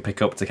tracks you can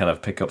pick up to kind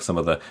of pick up some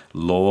of the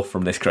lore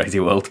from this crazy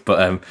world, but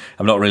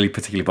I'm not really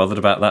particularly bothered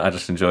about that. I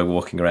just enjoy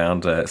walking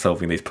around,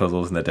 solving these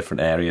puzzles in the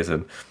different areas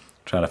and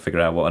trying to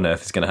figure out what on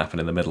earth is going to happen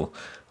in the middle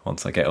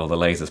once I get all the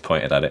lasers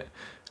pointed at it.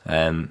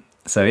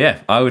 So yeah,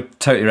 I would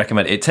totally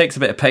recommend it. It takes a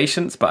bit of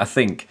patience, but I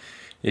think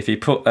if you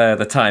put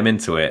the time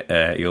into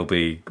it, you'll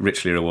be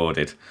richly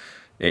rewarded.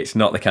 It's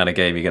not the kind of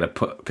game you're going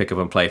to pick up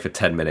and play for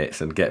 10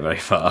 minutes and get very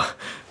far.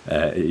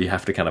 You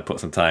have to kind of put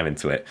some time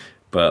into it.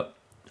 But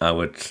I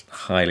would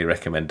highly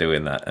recommend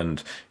doing that.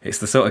 And it's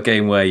the sort of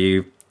game where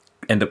you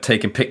end up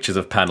taking pictures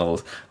of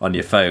panels on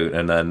your phone,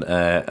 and then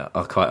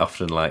I'll quite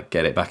often like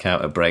get it back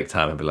out at break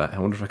time and be like, I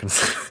wonder if I can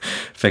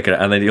figure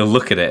it. And then you'll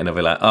look at it and I'll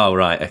be like, oh,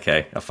 right,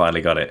 okay, I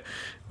finally got it.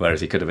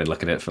 Whereas you could have been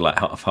looking at it for like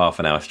half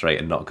an hour straight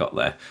and not got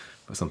there.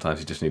 But sometimes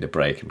you just need a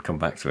break and come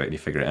back to it and you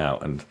figure it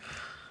out. And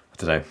I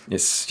don't know.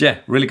 It's,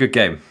 really good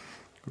game.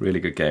 Really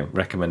good game.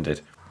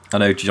 Recommended. I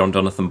know John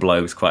Jonathan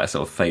Blow's quite a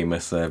sort of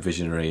famous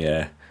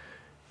visionary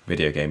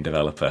video game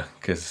developer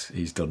because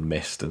he's done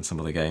Myst and some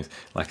other games.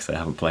 Like I say, I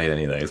haven't played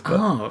any of those,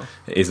 but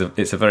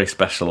it's a very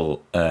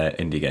special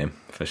indie game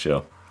for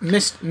sure.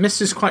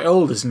 Myst is quite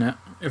old, isn't it?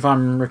 If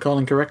I'm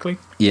recalling correctly.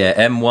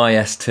 Yeah,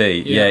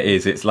 MYST. Yeah, it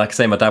is. It's like I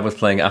say, my dad was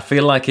playing it. I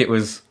feel like it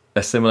was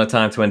a similar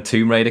time to when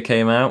Tomb Raider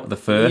came out, the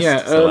first.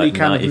 Yeah, so early like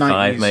kind of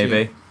 95 90s,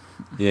 maybe.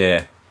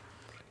 Yeah.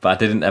 But I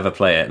didn't ever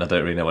play it, and I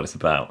don't really know what it's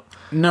about.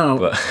 No,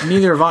 but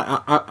neither have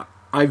I.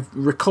 I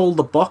recall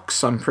the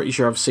box. I'm pretty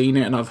sure I've seen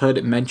it, and I've heard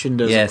it mentioned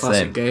as a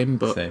classic game.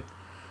 But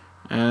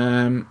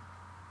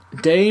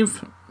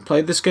Dave,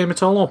 played this game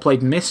at all, or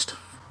played Myst?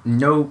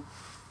 No.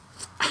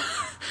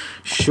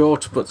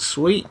 Short but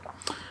sweet.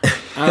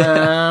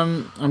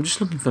 I'm just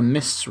looking for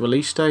Myst's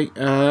release date.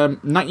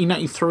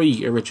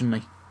 1993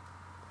 originally.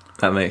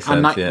 That makes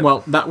sense. Yeah.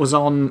 Well, that was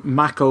on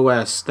Mac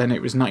OS. Then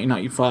it was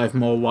 1995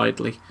 more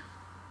widely.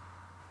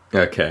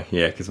 Okay,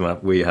 yeah, because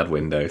we had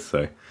Windows,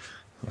 so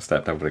my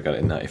stepdad would have got it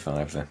in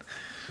 95 then.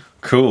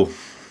 Cool.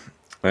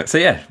 So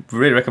yeah,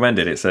 really recommend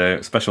it. It's a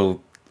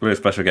really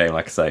special game,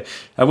 like I say.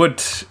 I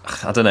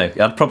don't know,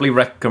 I'd probably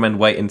recommend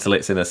waiting until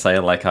it's in a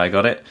sale like I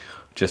got it,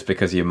 just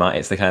because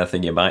it's the kind of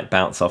thing you might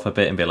bounce off a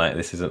bit and be like,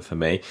 this isn't for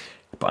me.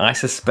 But I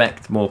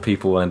suspect more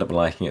people will end up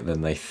liking it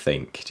than they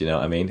think. Do you know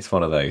what I mean? It's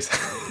one of those.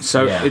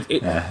 So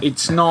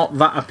it's not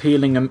that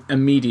appealing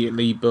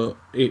immediately, but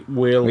it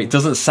will... It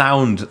doesn't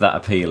sound that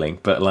appealing,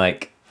 but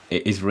like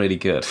it is really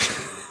good.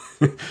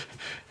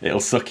 It'll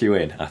suck you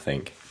in, I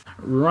think.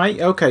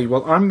 Right, okay.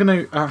 Well, I'm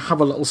going to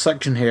have a little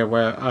section here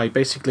where I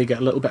basically get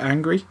a little bit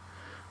angry.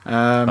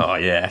 Oh,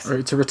 yes.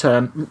 To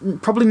return.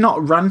 Probably not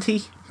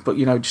ranty, but,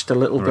 just a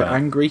little bit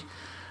angry.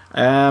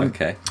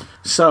 Okay.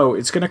 So,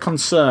 it's going to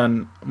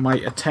concern my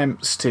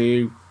attempts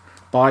to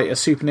buy a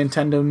Super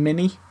Nintendo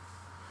Mini.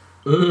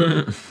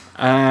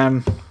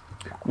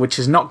 which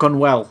has not gone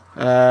well.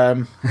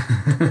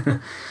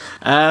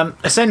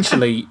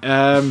 Essentially,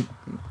 the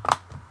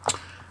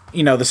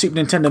Super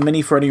Nintendo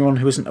Mini, for anyone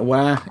who isn't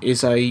aware,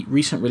 is a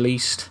recent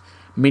released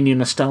mini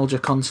nostalgia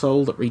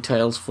console that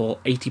retails for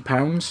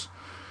 £80.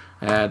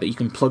 That you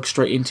can plug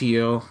straight into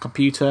your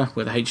computer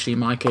with a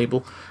HDMI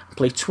cable and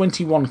play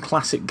 21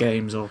 classic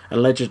games, or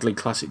allegedly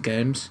classic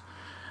games.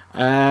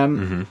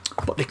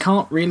 But they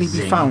can't really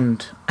be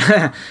found.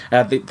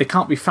 They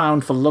can't be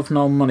found for love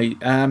nor money.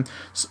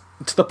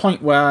 To the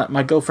point where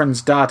my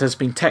girlfriend's dad has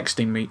been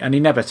texting me, and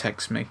he never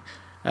texts me,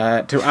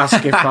 to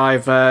ask if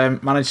I've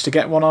managed to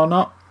get one or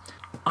not.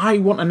 I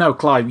want to know,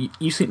 Clive,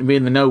 you seem to be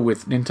in the know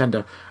with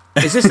Nintendo.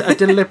 Is this a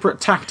deliberate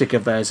tactic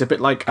of theirs? A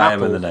bit like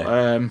Apple, am in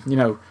the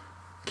know.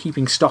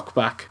 Keeping stock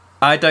back?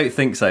 I don't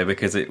think so,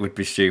 because it would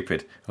be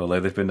stupid, although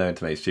they've been known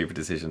to make stupid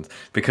decisions.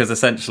 Because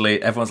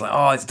essentially everyone's like,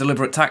 oh, it's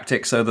deliberate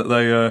tactics so that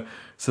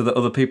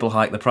other people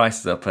hike the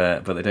prices up,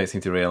 but they don't seem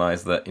to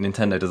realise that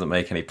Nintendo doesn't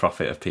make any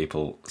profit of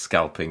people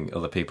scalping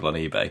other people on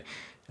eBay.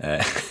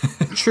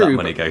 True. That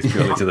money goes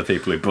purely to the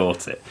people who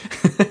bought it,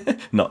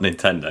 not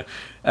Nintendo.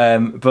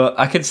 But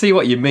I can see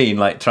what you mean,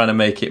 like trying to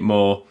make it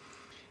more...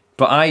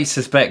 But I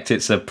suspect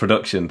it's a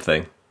production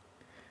thing.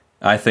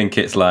 I think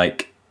it's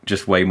like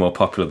just way more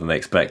popular than they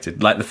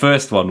expected. Like the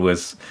first one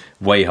was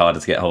way harder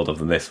to get hold of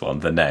than this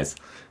one, the NES.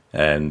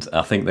 And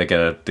I think they're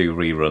going to do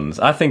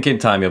reruns. I think in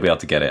time you'll be able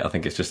to get it. I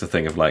think it's just a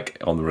thing of like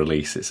on the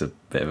release, it's a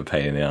bit of a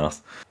pain in the arse.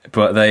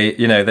 But they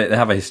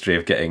have a history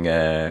of getting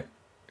the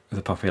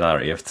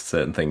popularity of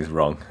certain things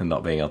wrong and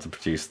not being able to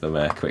produce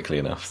them quickly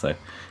enough. So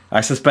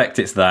I suspect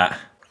it's that,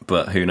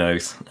 but who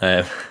knows?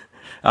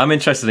 I'm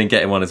interested in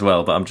getting one as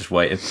well, but I'm just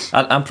waiting.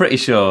 I'm pretty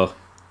sure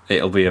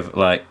it'll be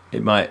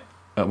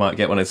I might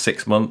get one in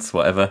 6 months,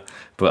 whatever.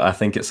 But I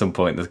think at some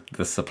point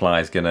the supply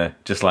is gonna,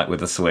 just like with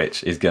the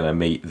Switch, is gonna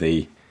meet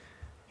the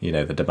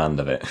demand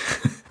of it.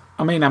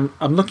 I mean, I'm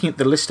looking at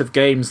the list of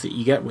games that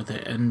you get with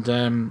it,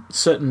 and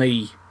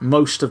certainly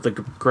most of the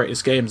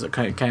greatest games that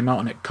came out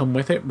on it come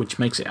with it, which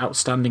makes it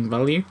outstanding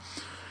value.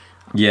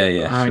 Yeah.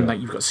 I mean, sure. like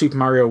you've got Super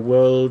Mario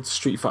World,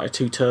 Street Fighter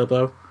 2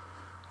 Turbo,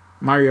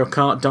 Mario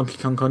Kart, Donkey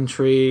Kong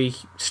Country,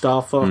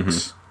 Star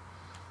Fox.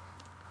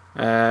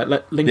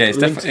 It's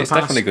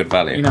definitely good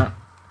value.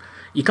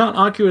 You can't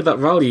argue with that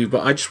value,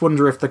 but I just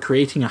wonder if they're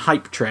creating a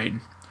hype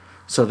train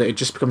so that it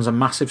just becomes a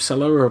massive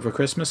seller over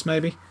Christmas,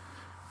 maybe.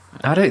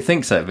 I don't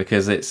think so,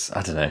 because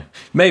I don't know.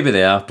 Maybe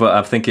they are, but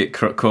I think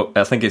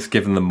it's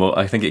given them more.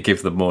 I think it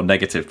gives them more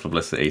negative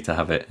publicity to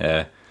have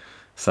it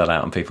sell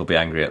out and people be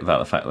angry about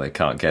the fact that they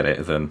can't get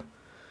it than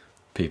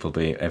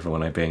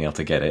everyone being able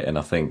to get it. And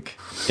I think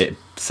it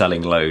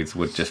selling loads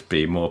would just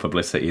be more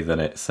publicity than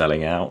it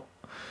selling out.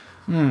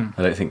 I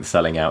don't think the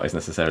selling out is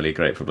necessarily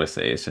great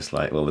publicity. It's just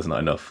like, well, there's not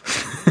enough.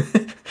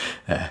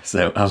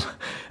 So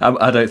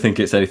I don't think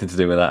it's anything to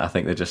do with that. I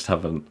think they just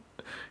haven't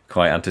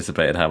quite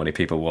anticipated how many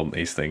people want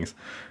these things,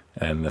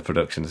 and the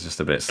production is just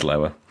a bit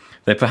slower.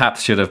 They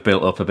perhaps should have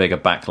built up a bigger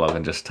backlog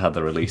and just had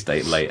the release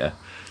date later.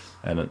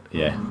 And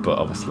but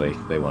obviously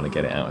they want to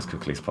get it out as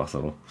quickly as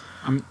possible.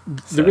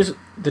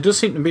 There does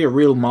seem to be a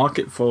real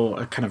market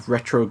for a kind of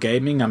retro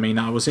gaming. I mean,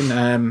 I was in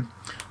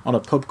on a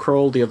pub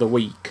crawl the other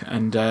week,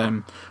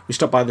 and we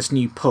stopped by this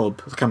new pub,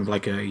 kind of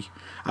like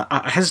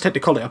I hesitate to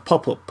call it a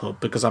pop-up pub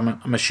because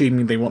I'm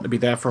assuming they want to be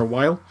there for a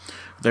while.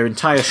 Their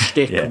entire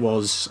shtick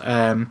was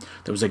there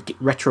was a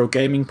retro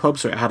gaming pub,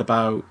 so it had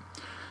about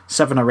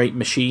 7 or 8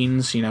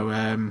 machines,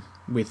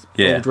 with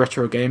old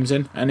retro games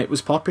in, and it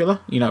was popular.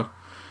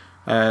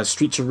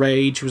 Streets of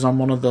Rage was on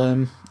one of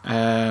them.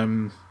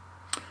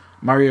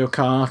 Mario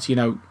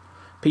Kart,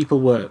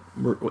 people were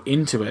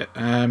into it.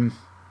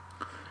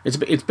 It's a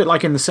bit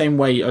like in the same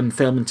way on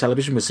film and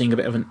television, we're seeing a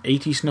bit of an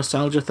 80s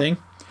nostalgia thing.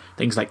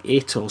 Things like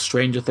It or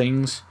Stranger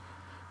Things.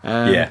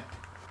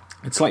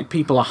 It's like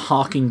people are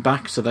harking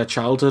back to their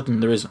childhood,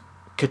 and there is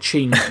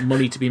ka-ching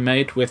money to be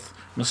made with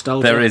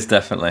nostalgia. There is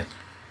definitely.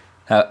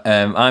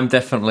 I'm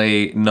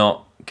definitely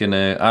not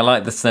gonna. I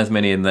like the SNES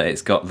Mini in that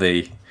it's got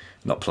the.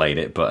 Not played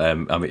it, but I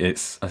mean,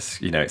 it's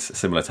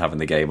similar to having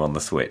the game on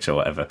the Switch or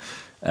whatever,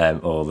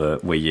 or the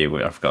Wii U.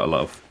 Where I've got a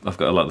lot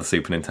of the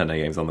Super Nintendo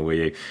games on the Wii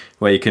U,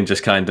 where you can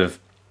just kind of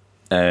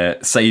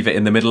save it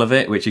in the middle of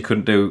it, which you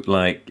couldn't do.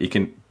 Like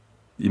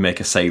you make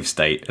a save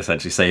state,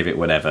 essentially save it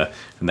whenever.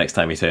 The next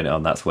time you turn it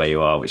on, that's where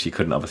you are, which you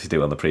couldn't obviously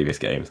do on the previous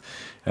games.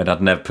 And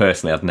I'd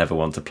never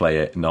want to play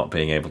it not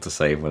being able to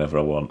save whenever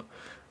I want,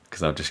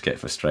 because I'll just get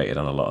frustrated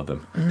on a lot of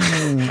them.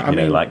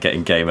 Like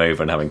getting game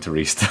over and having to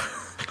restart.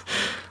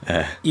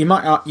 You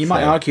might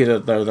argue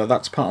that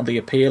that's part of the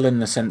appeal, in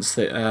the sense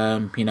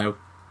that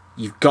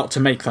you've got to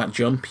make that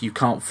jump. You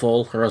can't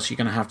fall, or else you're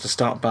going to have to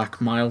start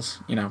back miles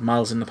in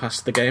the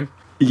past of the game.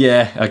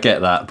 Yeah, I get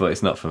that, but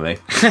it's not for me.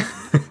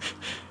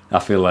 I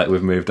feel like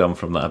we've moved on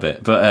from that a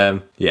bit,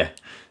 but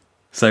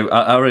So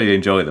I really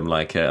enjoy them.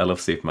 Like I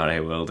love Super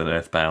Mario World and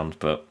Earthbound,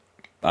 but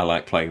I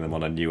like playing them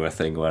on a newer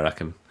thing where I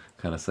can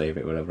kind of save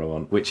it wherever I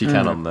want, which you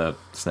can on the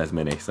SNES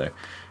Mini.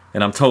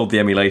 And I'm told the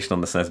emulation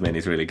on the SNES Mini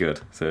is really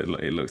good, so it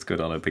looks good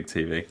on a big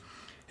TV.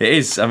 It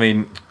is. I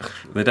mean,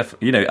 they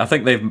definitely. I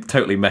think they've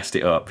totally messed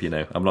it up.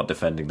 I'm not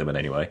defending them in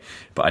any way,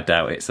 but I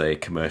doubt it's a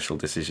commercial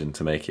decision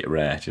to make it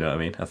rare. Do you know what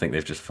I mean? I think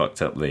they've just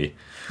fucked up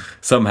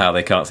somehow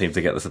they can't seem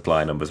to get the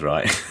supply numbers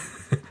right.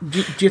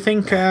 Do you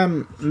think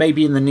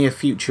maybe in the near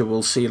future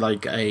we'll see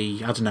like an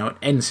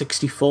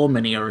N64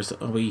 mini, or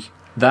are we?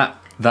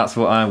 That's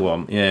what I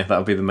want. Yeah, that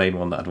would be the main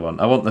one that I'd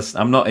want. I want this.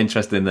 I'm not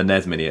interested in the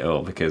NES Mini at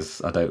all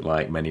because I don't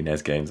like many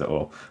NES games at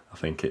all. I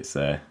think it's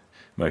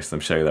most of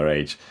them show their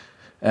age.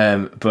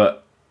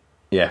 But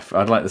yeah,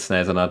 I'd like the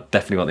SNES, and I'd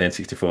definitely want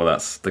the N64.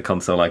 That's the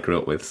console I grew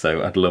up with.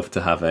 So I'd love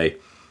to have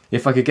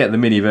if I could get the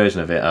mini version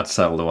of it, I'd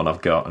sell the one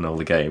I've got and all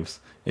the games,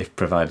 if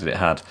provided it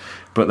had.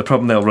 But the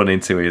problem they'll run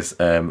into is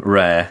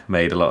Rare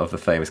made a lot of the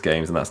famous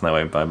games, and that's now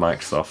owned by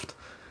Microsoft.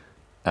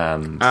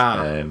 And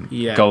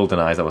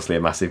GoldenEye is obviously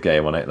a massive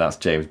game on it. That's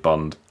James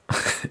Bond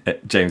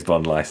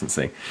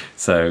licensing.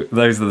 So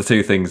those are the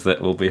two things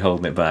that will be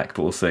holding it back,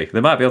 but we'll see. They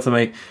might be able to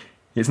make...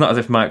 It's not as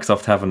if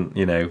Microsoft haven't,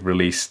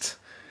 released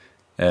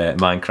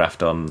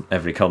Minecraft on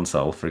every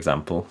console, for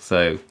example.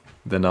 So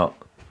they're not...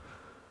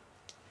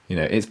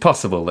 it's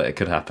possible that it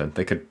could happen.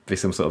 There could be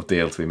some sort of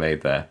deal to be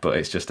made there, but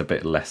it's just a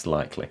bit less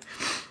likely.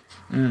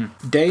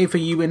 Dave, are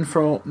you in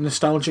for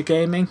nostalgia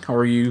gaming, or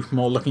are you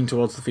more looking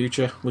towards the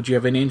future? Would you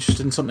have any interest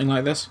in something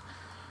like this?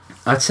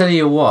 I tell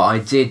you what, I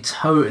did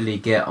totally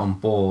get on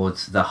board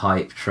the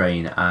hype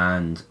train,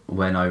 and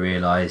when I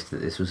realised that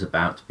this was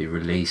about to be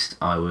released,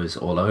 I was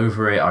all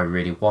over it. I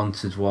really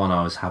wanted one.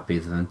 I was happy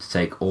for them to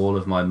take all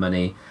of my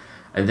money,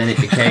 and then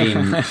it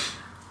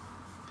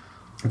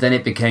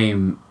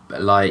became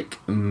like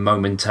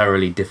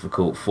momentarily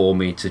difficult for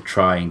me to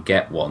try and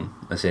get one,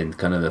 as in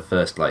kind of the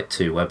first like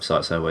 2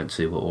 websites I went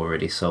to were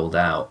already sold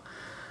out,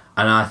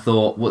 and I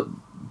thought, what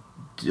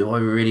do I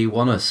really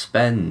want to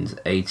spend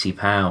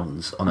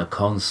 £80 on a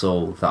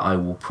console that I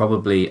will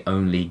probably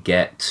only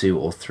get 2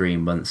 or 3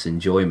 months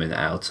enjoyment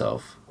out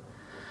of?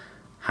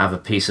 Have a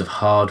piece of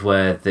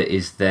hardware that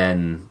is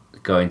then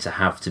going to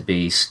have to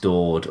be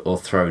stored or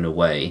thrown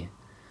away,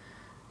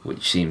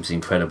 which seems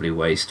incredibly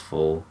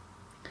wasteful,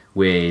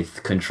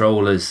 with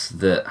controllers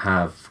that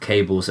have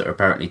cables that are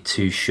apparently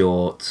too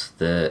short,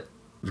 that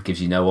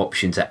gives you no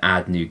option to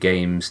add new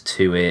games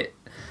to it.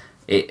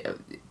 I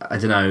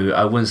don't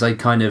know.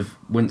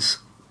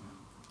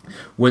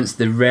 Once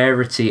the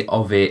rarity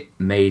of it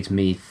made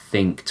me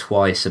think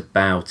twice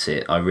about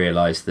it, I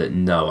realised that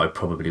no, I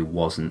probably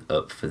wasn't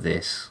up for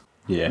this.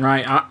 Yeah.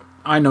 Right.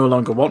 I no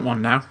longer want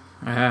one now.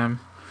 I'm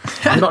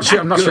not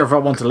sure. I'm not sure if I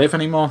want to live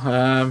anymore.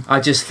 I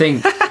just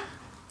think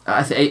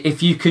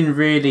if you can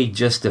really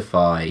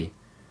justify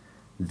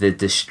the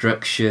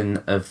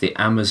destruction of the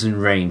Amazon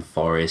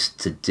rainforest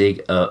to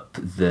dig up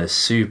the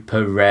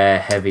super rare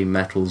heavy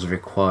metals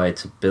required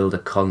to build a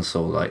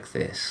console like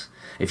this,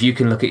 if you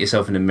can look at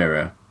yourself in a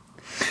mirror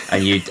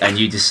and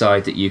you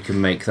decide that you can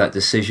make that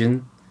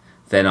decision,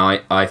 then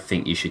I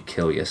think you should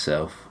kill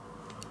yourself.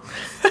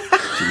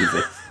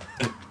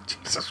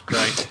 Jesus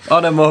Christ.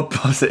 On a more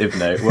positive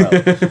note, well,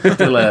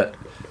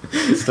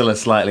 still a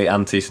slightly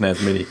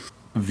anti-SNES Mini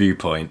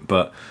viewpoint,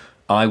 but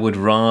I would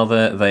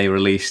rather they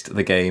released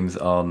the games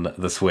on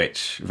the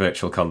Switch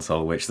Virtual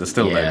Console, which there's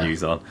still no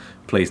news on.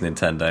 Please,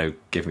 Nintendo,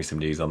 give me some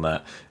news on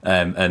that,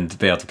 and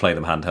be able to play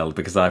them handheld,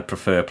 because I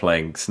prefer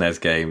playing SNES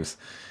games.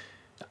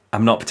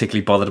 I'm not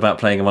particularly bothered about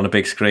playing them on a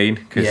big screen,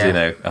 because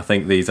I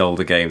think these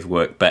older games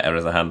work better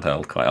as a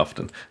handheld quite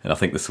often, and I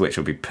think the Switch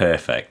would be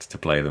perfect to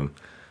play them.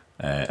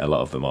 A lot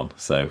of them on,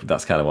 so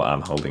that's kind of what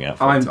I'm holding out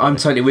for. I'm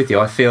totally with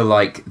you. I feel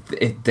like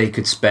if they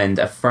could spend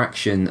a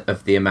fraction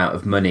of the amount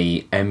of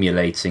money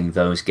emulating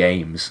those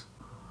games.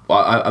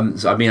 I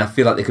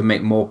feel like they could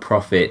make more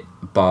profit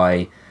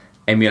by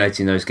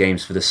emulating those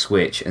games for the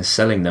Switch and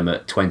selling them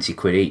at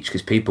 £20 each,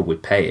 because people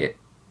would pay it.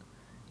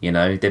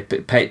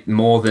 They'd pay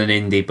more than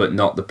an indie, but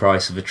not the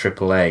price of a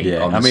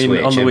AAA on the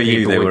Switch. On the Wii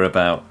U, they were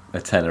about a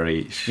tenner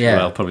each. Yeah.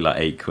 Well, probably like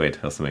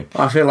 £8 or something.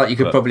 I feel like you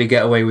could probably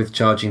get away with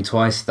charging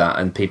twice that,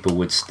 and people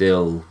would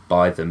still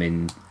buy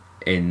them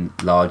in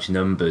large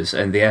numbers.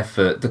 And the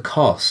effort, the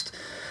cost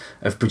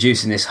of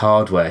producing this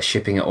hardware,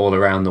 shipping it all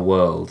around the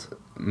world,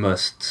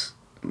 must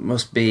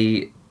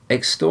be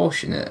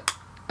extortionate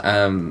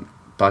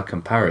by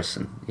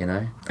comparison.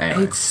 Anyway.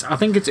 I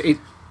think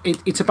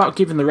it's about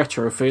giving the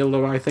retro feel,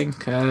 though. I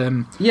think.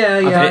 I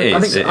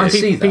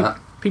see that.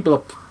 People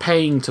are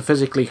paying to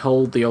physically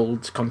hold the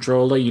old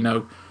controller.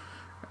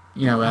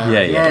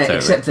 Totally,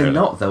 except they're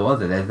not, though, are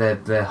they?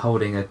 They're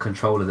holding a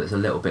controller that's a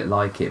little bit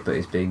like it, but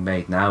is being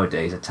made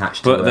nowadays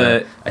attached to a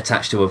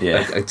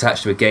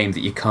game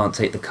that you can't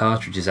take the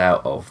cartridges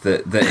out of.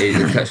 That is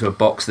attached to a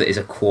box that is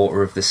a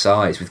quarter of the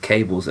size with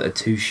cables that are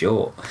too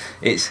short.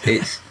 It's.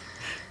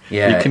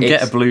 Yeah, you can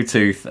get a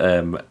Bluetooth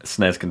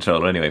SNES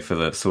controller anyway for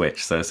the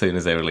Switch, so as soon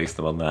as they release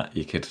them on that,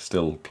 you could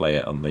still play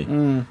it on the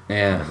kind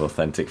of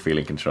authentic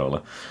feeling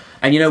controller.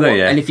 And you know what?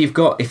 Yeah. And if you've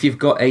got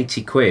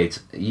 £80,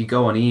 you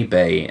go on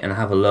eBay and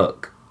have a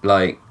look.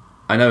 Like,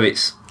 I know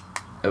it's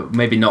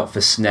maybe not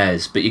for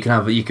SNES, but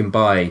you can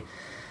buy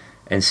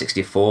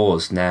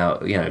N64s now,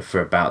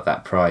 for about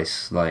that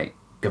price. Like,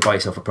 go buy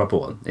yourself a proper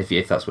one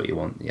if that's what you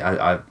want.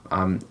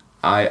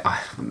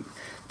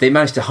 They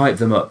managed to hype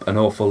them up an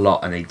awful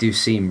lot, and they do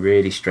seem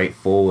really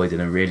straightforward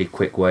and a really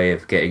quick way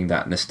of getting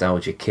that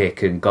nostalgia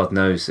kick. And God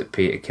knows that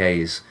Peter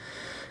Kay's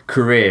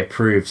career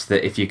proves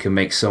that if you can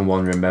make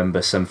someone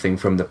remember something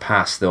from the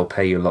past, they'll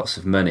pay you lots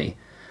of money.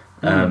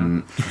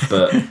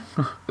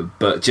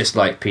 But just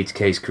like Peter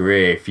Kay's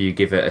career, if you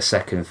give it a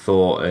second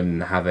thought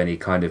and have any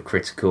kind of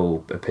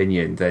critical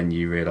opinion, then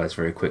you realise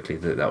very quickly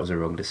that was a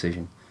wrong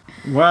decision.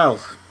 Well,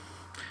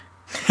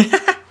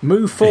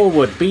 move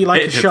forward, be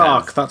like a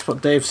shark. That's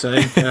what Dave's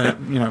saying.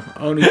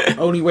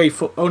 Only way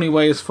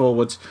is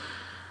forwards.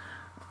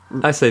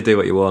 I say do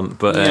what you want,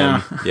 but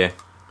yeah.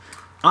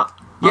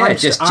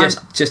 Just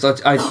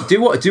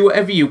do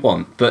whatever you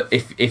want, but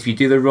if you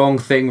do the wrong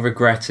thing,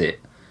 regret it.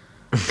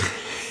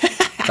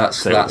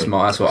 That's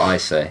what I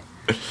say.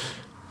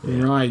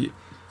 Right.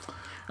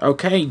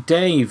 Okay,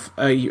 Dave,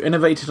 you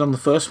innovated on the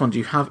first one. Do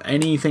you have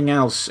anything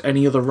else?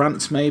 Any other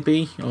rants,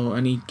 maybe? Or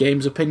any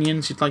games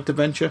opinions you'd like to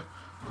venture?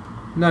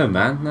 No,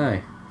 man,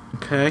 no.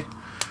 Okay.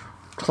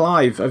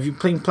 Clive, have you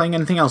been playing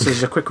anything else? This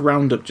is a quick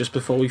roundup just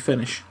before we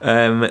finish.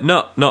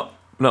 Not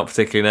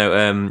particularly,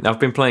 no. I've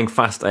been playing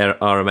Fast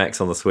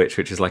RMX on the Switch,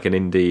 which is like an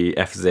indie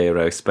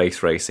F-Zero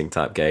space racing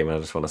type game, and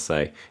I just want to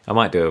say, I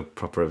might do a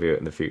proper review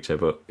in the future,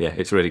 but yeah,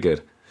 it's really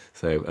good.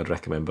 So I'd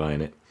recommend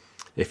buying it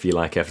if you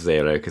like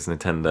F-Zero, because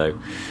Nintendo,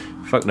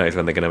 fuck knows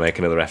when they're going to make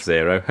another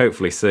F-Zero.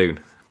 Hopefully soon,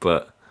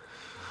 but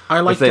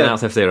if they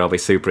announce F-Zero, I'll be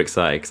super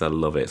excited because I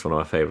love it. It's one of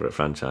my favourite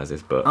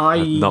franchises, but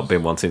I've not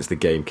been one since the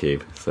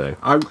GameCube. So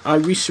I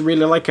used to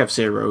really like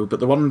F-Zero, but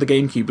the one on the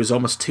GameCube was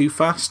almost too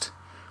fast.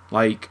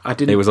 Like, I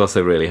didn't. It was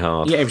also really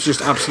hard. Yeah, it was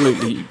just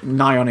absolutely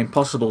nigh on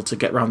impossible to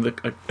get around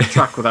the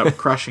track without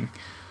crashing.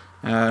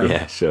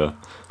 Yeah, sure.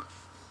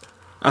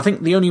 I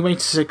think the only way to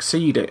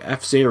succeed at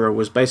F-Zero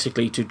was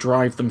basically to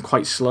drive them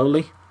quite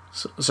slowly.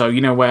 So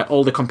where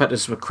all the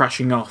competitors were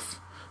crashing off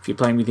if you're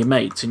playing with your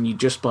mates, and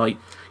you'd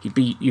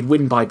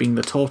win by being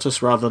the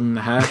tortoise rather than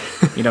the hare.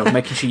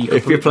 Making sure you.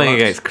 If you're playing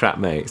against crap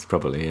mates,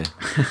 probably yeah.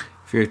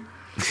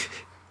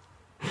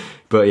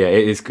 But yeah,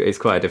 it's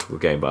quite a difficult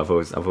game. But I've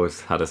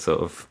always had a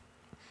sort of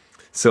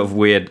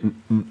weird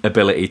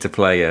ability to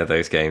play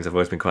those games. I've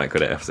always been quite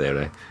good at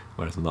F-Zero,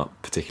 whereas I'm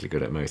not particularly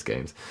good at most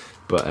games.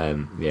 But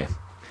yeah,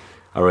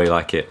 I really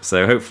like it.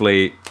 So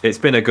hopefully it's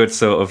been a good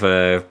sort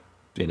of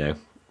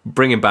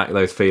bringing back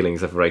those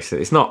feelings of racing.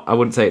 It's not, I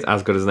wouldn't say it's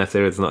as good as an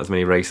F-Zero. There's not as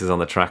many races on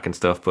the track and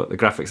stuff, but the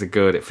graphics are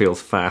good. It feels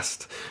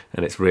fast,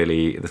 and it's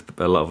really,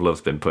 a lot of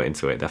love's been put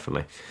into it,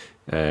 definitely.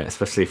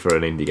 Especially for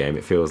an indie game,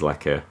 it feels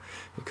like it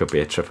could be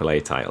a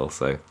AAA title.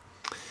 So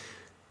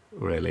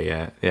really,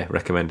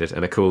 recommended,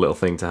 and a cool little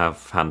thing to have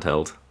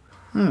handheld.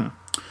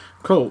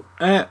 Cool.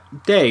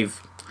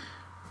 Dave,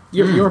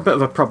 you're a bit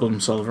of a problem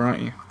solver,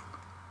 aren't you?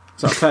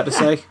 Is that fair to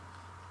say?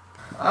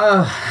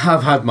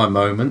 I've had my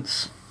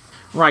moments.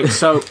 Right,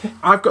 so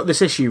I've got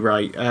this issue,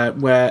 right,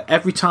 where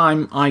every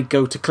time I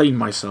go to clean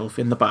myself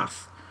in the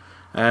bath,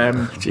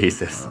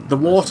 Jesus, the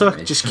water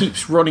just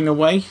keeps running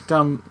away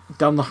down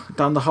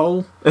the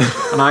hole,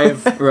 and I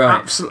have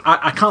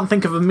I can't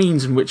think of a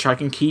means in which I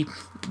can keep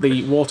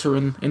the water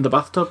in the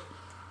bathtub.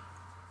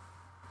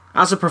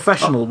 As a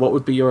professional, what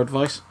would be your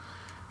advice?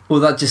 Well,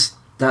 that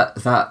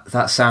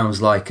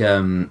sounds like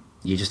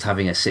you're just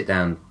having a sit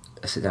down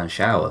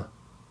shower.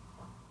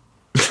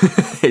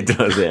 It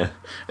does, yeah.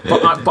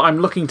 But I'm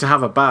looking to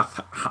have a bath.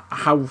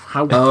 How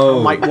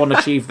might one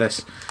achieve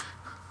this?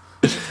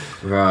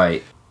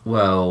 Right.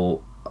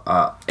 Well,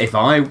 if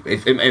I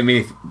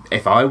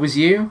was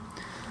you,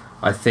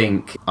 I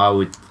think I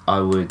would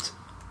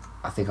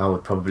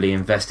probably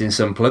invest in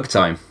some plug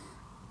time.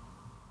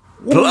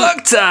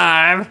 Plug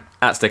time!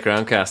 At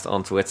StickAroundCast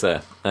on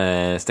Twitter,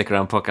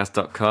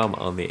 stickaroundpodcast.com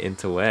on the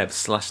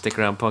interwebs,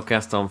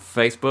 /stickaroundpodcast on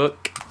Facebook,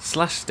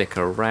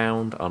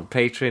 /stickaround on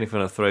Patreon if you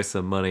want to throw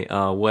some money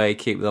our way,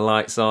 keep the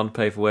lights on,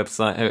 pay for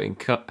website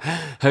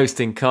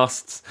hosting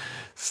costs,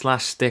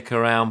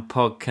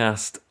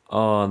 /stickaroundpodcast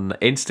on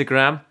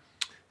Instagram.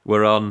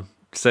 We're on,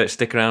 search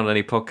Stick Around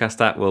any podcast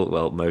app,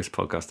 well, most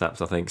podcast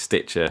apps, I think.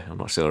 Stitcher, I'm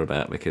not sure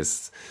about,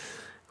 because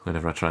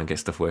whenever I try and get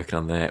stuff working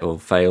on there, it all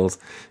fails.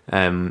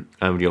 And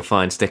you'll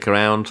find Stick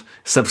Around.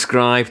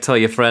 Subscribe, tell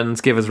your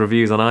friends, give us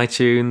reviews on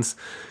iTunes,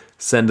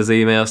 send us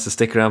emails to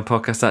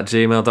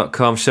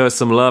stickaroundpodcast@gmail.com. Show us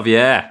some love,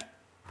 yeah.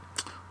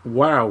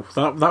 Wow,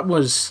 that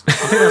was... I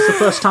think that's the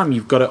first time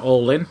you've got it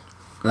all in.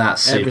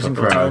 That's super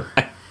pro. Time.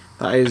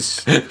 That is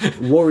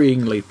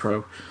worryingly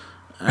pro.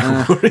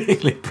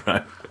 Worryingly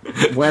pro.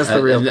 Where's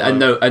the real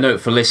pro? A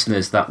note for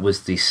listeners, that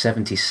was the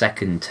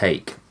 72nd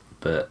take,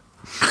 but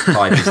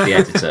Clive is the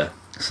editor.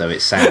 So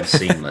it sounds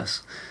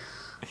seamless.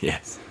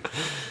 Yes.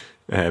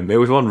 It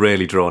was one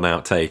really drawn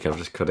out take. I've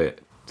just cut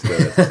it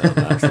to sound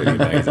absolutely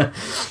amazing.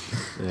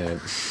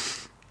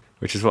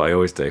 Which is what I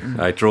always do.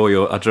 I draw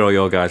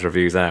your guys'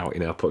 reviews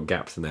out. I put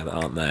gaps in there that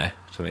aren't there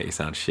to make you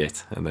sound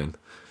shit, and then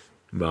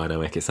mine I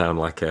make it sound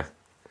like I'm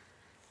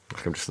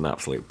just an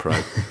absolute pro.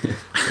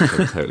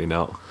 I'm totally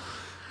not.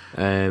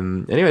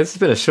 Anyway, this has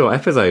been a short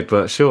episode,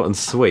 but short and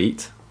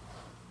sweet.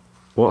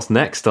 what's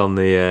next on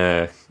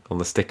the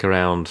stick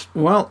around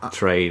Well,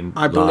 train?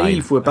 I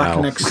believe we're back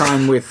Ow. next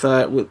time with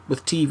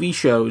TV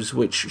shows,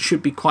 which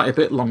should be quite a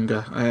bit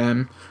longer.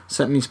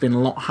 Certainly, there's been a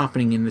lot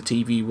happening in the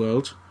TV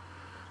world.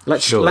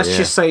 Let's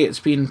just say it's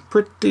been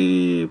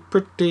pretty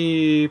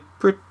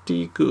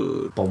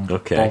good.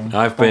 Okay,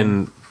 I've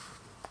been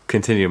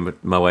continuing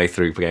my way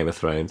through Game of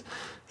Thrones,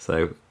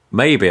 so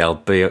maybe I'll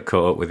be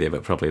caught up with you,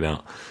 but probably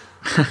not.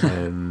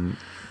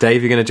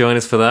 Dave, you're going to join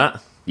us for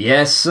that?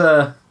 Yes,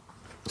 sir.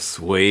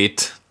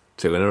 Sweet,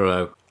 2 in a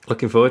row.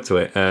 Looking forward to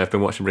it. I've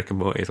been watching Rick and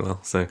Morty as well,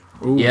 so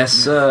Yes,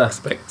 sir.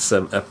 expect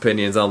some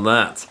opinions on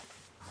that.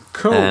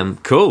 Cool.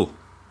 Cool.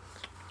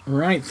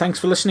 Right, thanks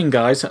for listening,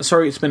 guys.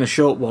 Sorry it's been a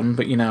short one,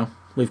 but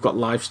we've got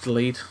lives to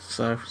lead,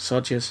 so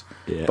sodgers.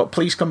 Yeah. But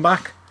please come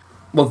back.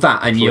 Well, that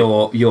and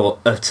your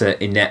utter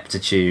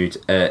ineptitude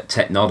at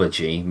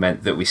technology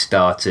meant that we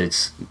started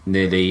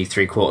nearly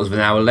 3/4 of an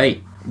hour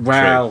late.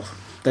 Well,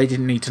 they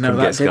didn't need to know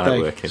Couldn't that, get did Skype they?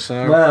 working.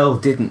 So, Well,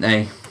 didn't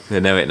they? They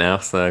know it now,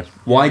 so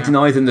Why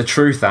deny them the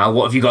truth, Al?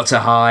 What have you got to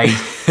hide?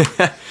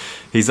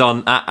 he's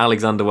on at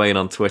Alexander Wayne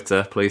on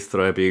Twitter. Please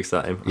throw abuse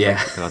at him.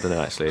 Yeah. I don't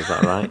know actually, is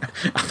that right?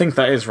 I think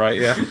that is right,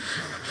 yeah.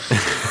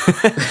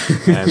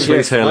 Please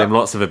Yes, hurl well- him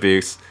lots of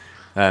abuse,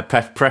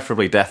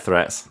 preferably death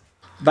threats.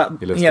 He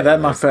loves They're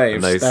doing my those. faves.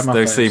 And those They're my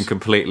those faves. seem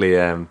completely,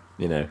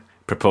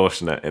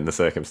 proportionate in the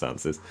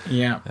circumstances.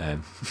 Yeah.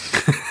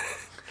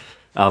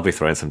 I'll be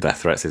throwing some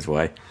death threats his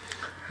way,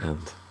 and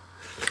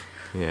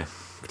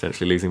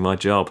potentially losing my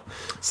job.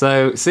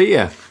 So, see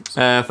ya.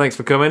 Thanks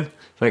for coming.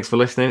 Thanks for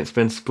listening. It's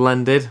been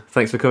splendid.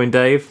 Thanks for coming,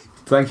 Dave.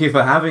 Thank you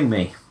for having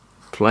me.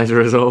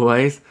 Pleasure as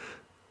always.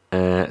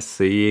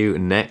 See you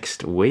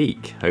next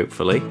week,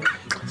 hopefully.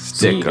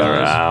 See you Stick guys.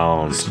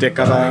 around. Stick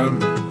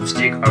around.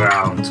 Stick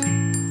around.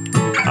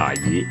 Ah,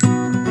 yeah.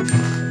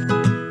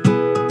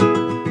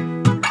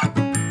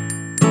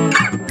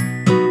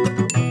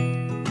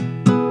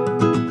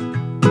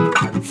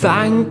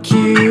 Thank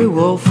you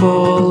all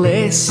for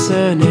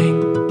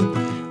listening.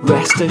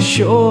 Rest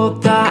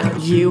assured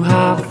that you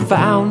have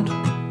found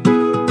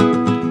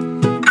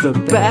the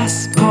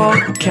best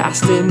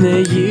podcast in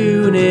the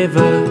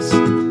universe.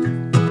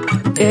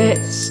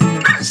 It's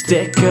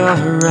Stick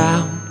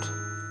Around.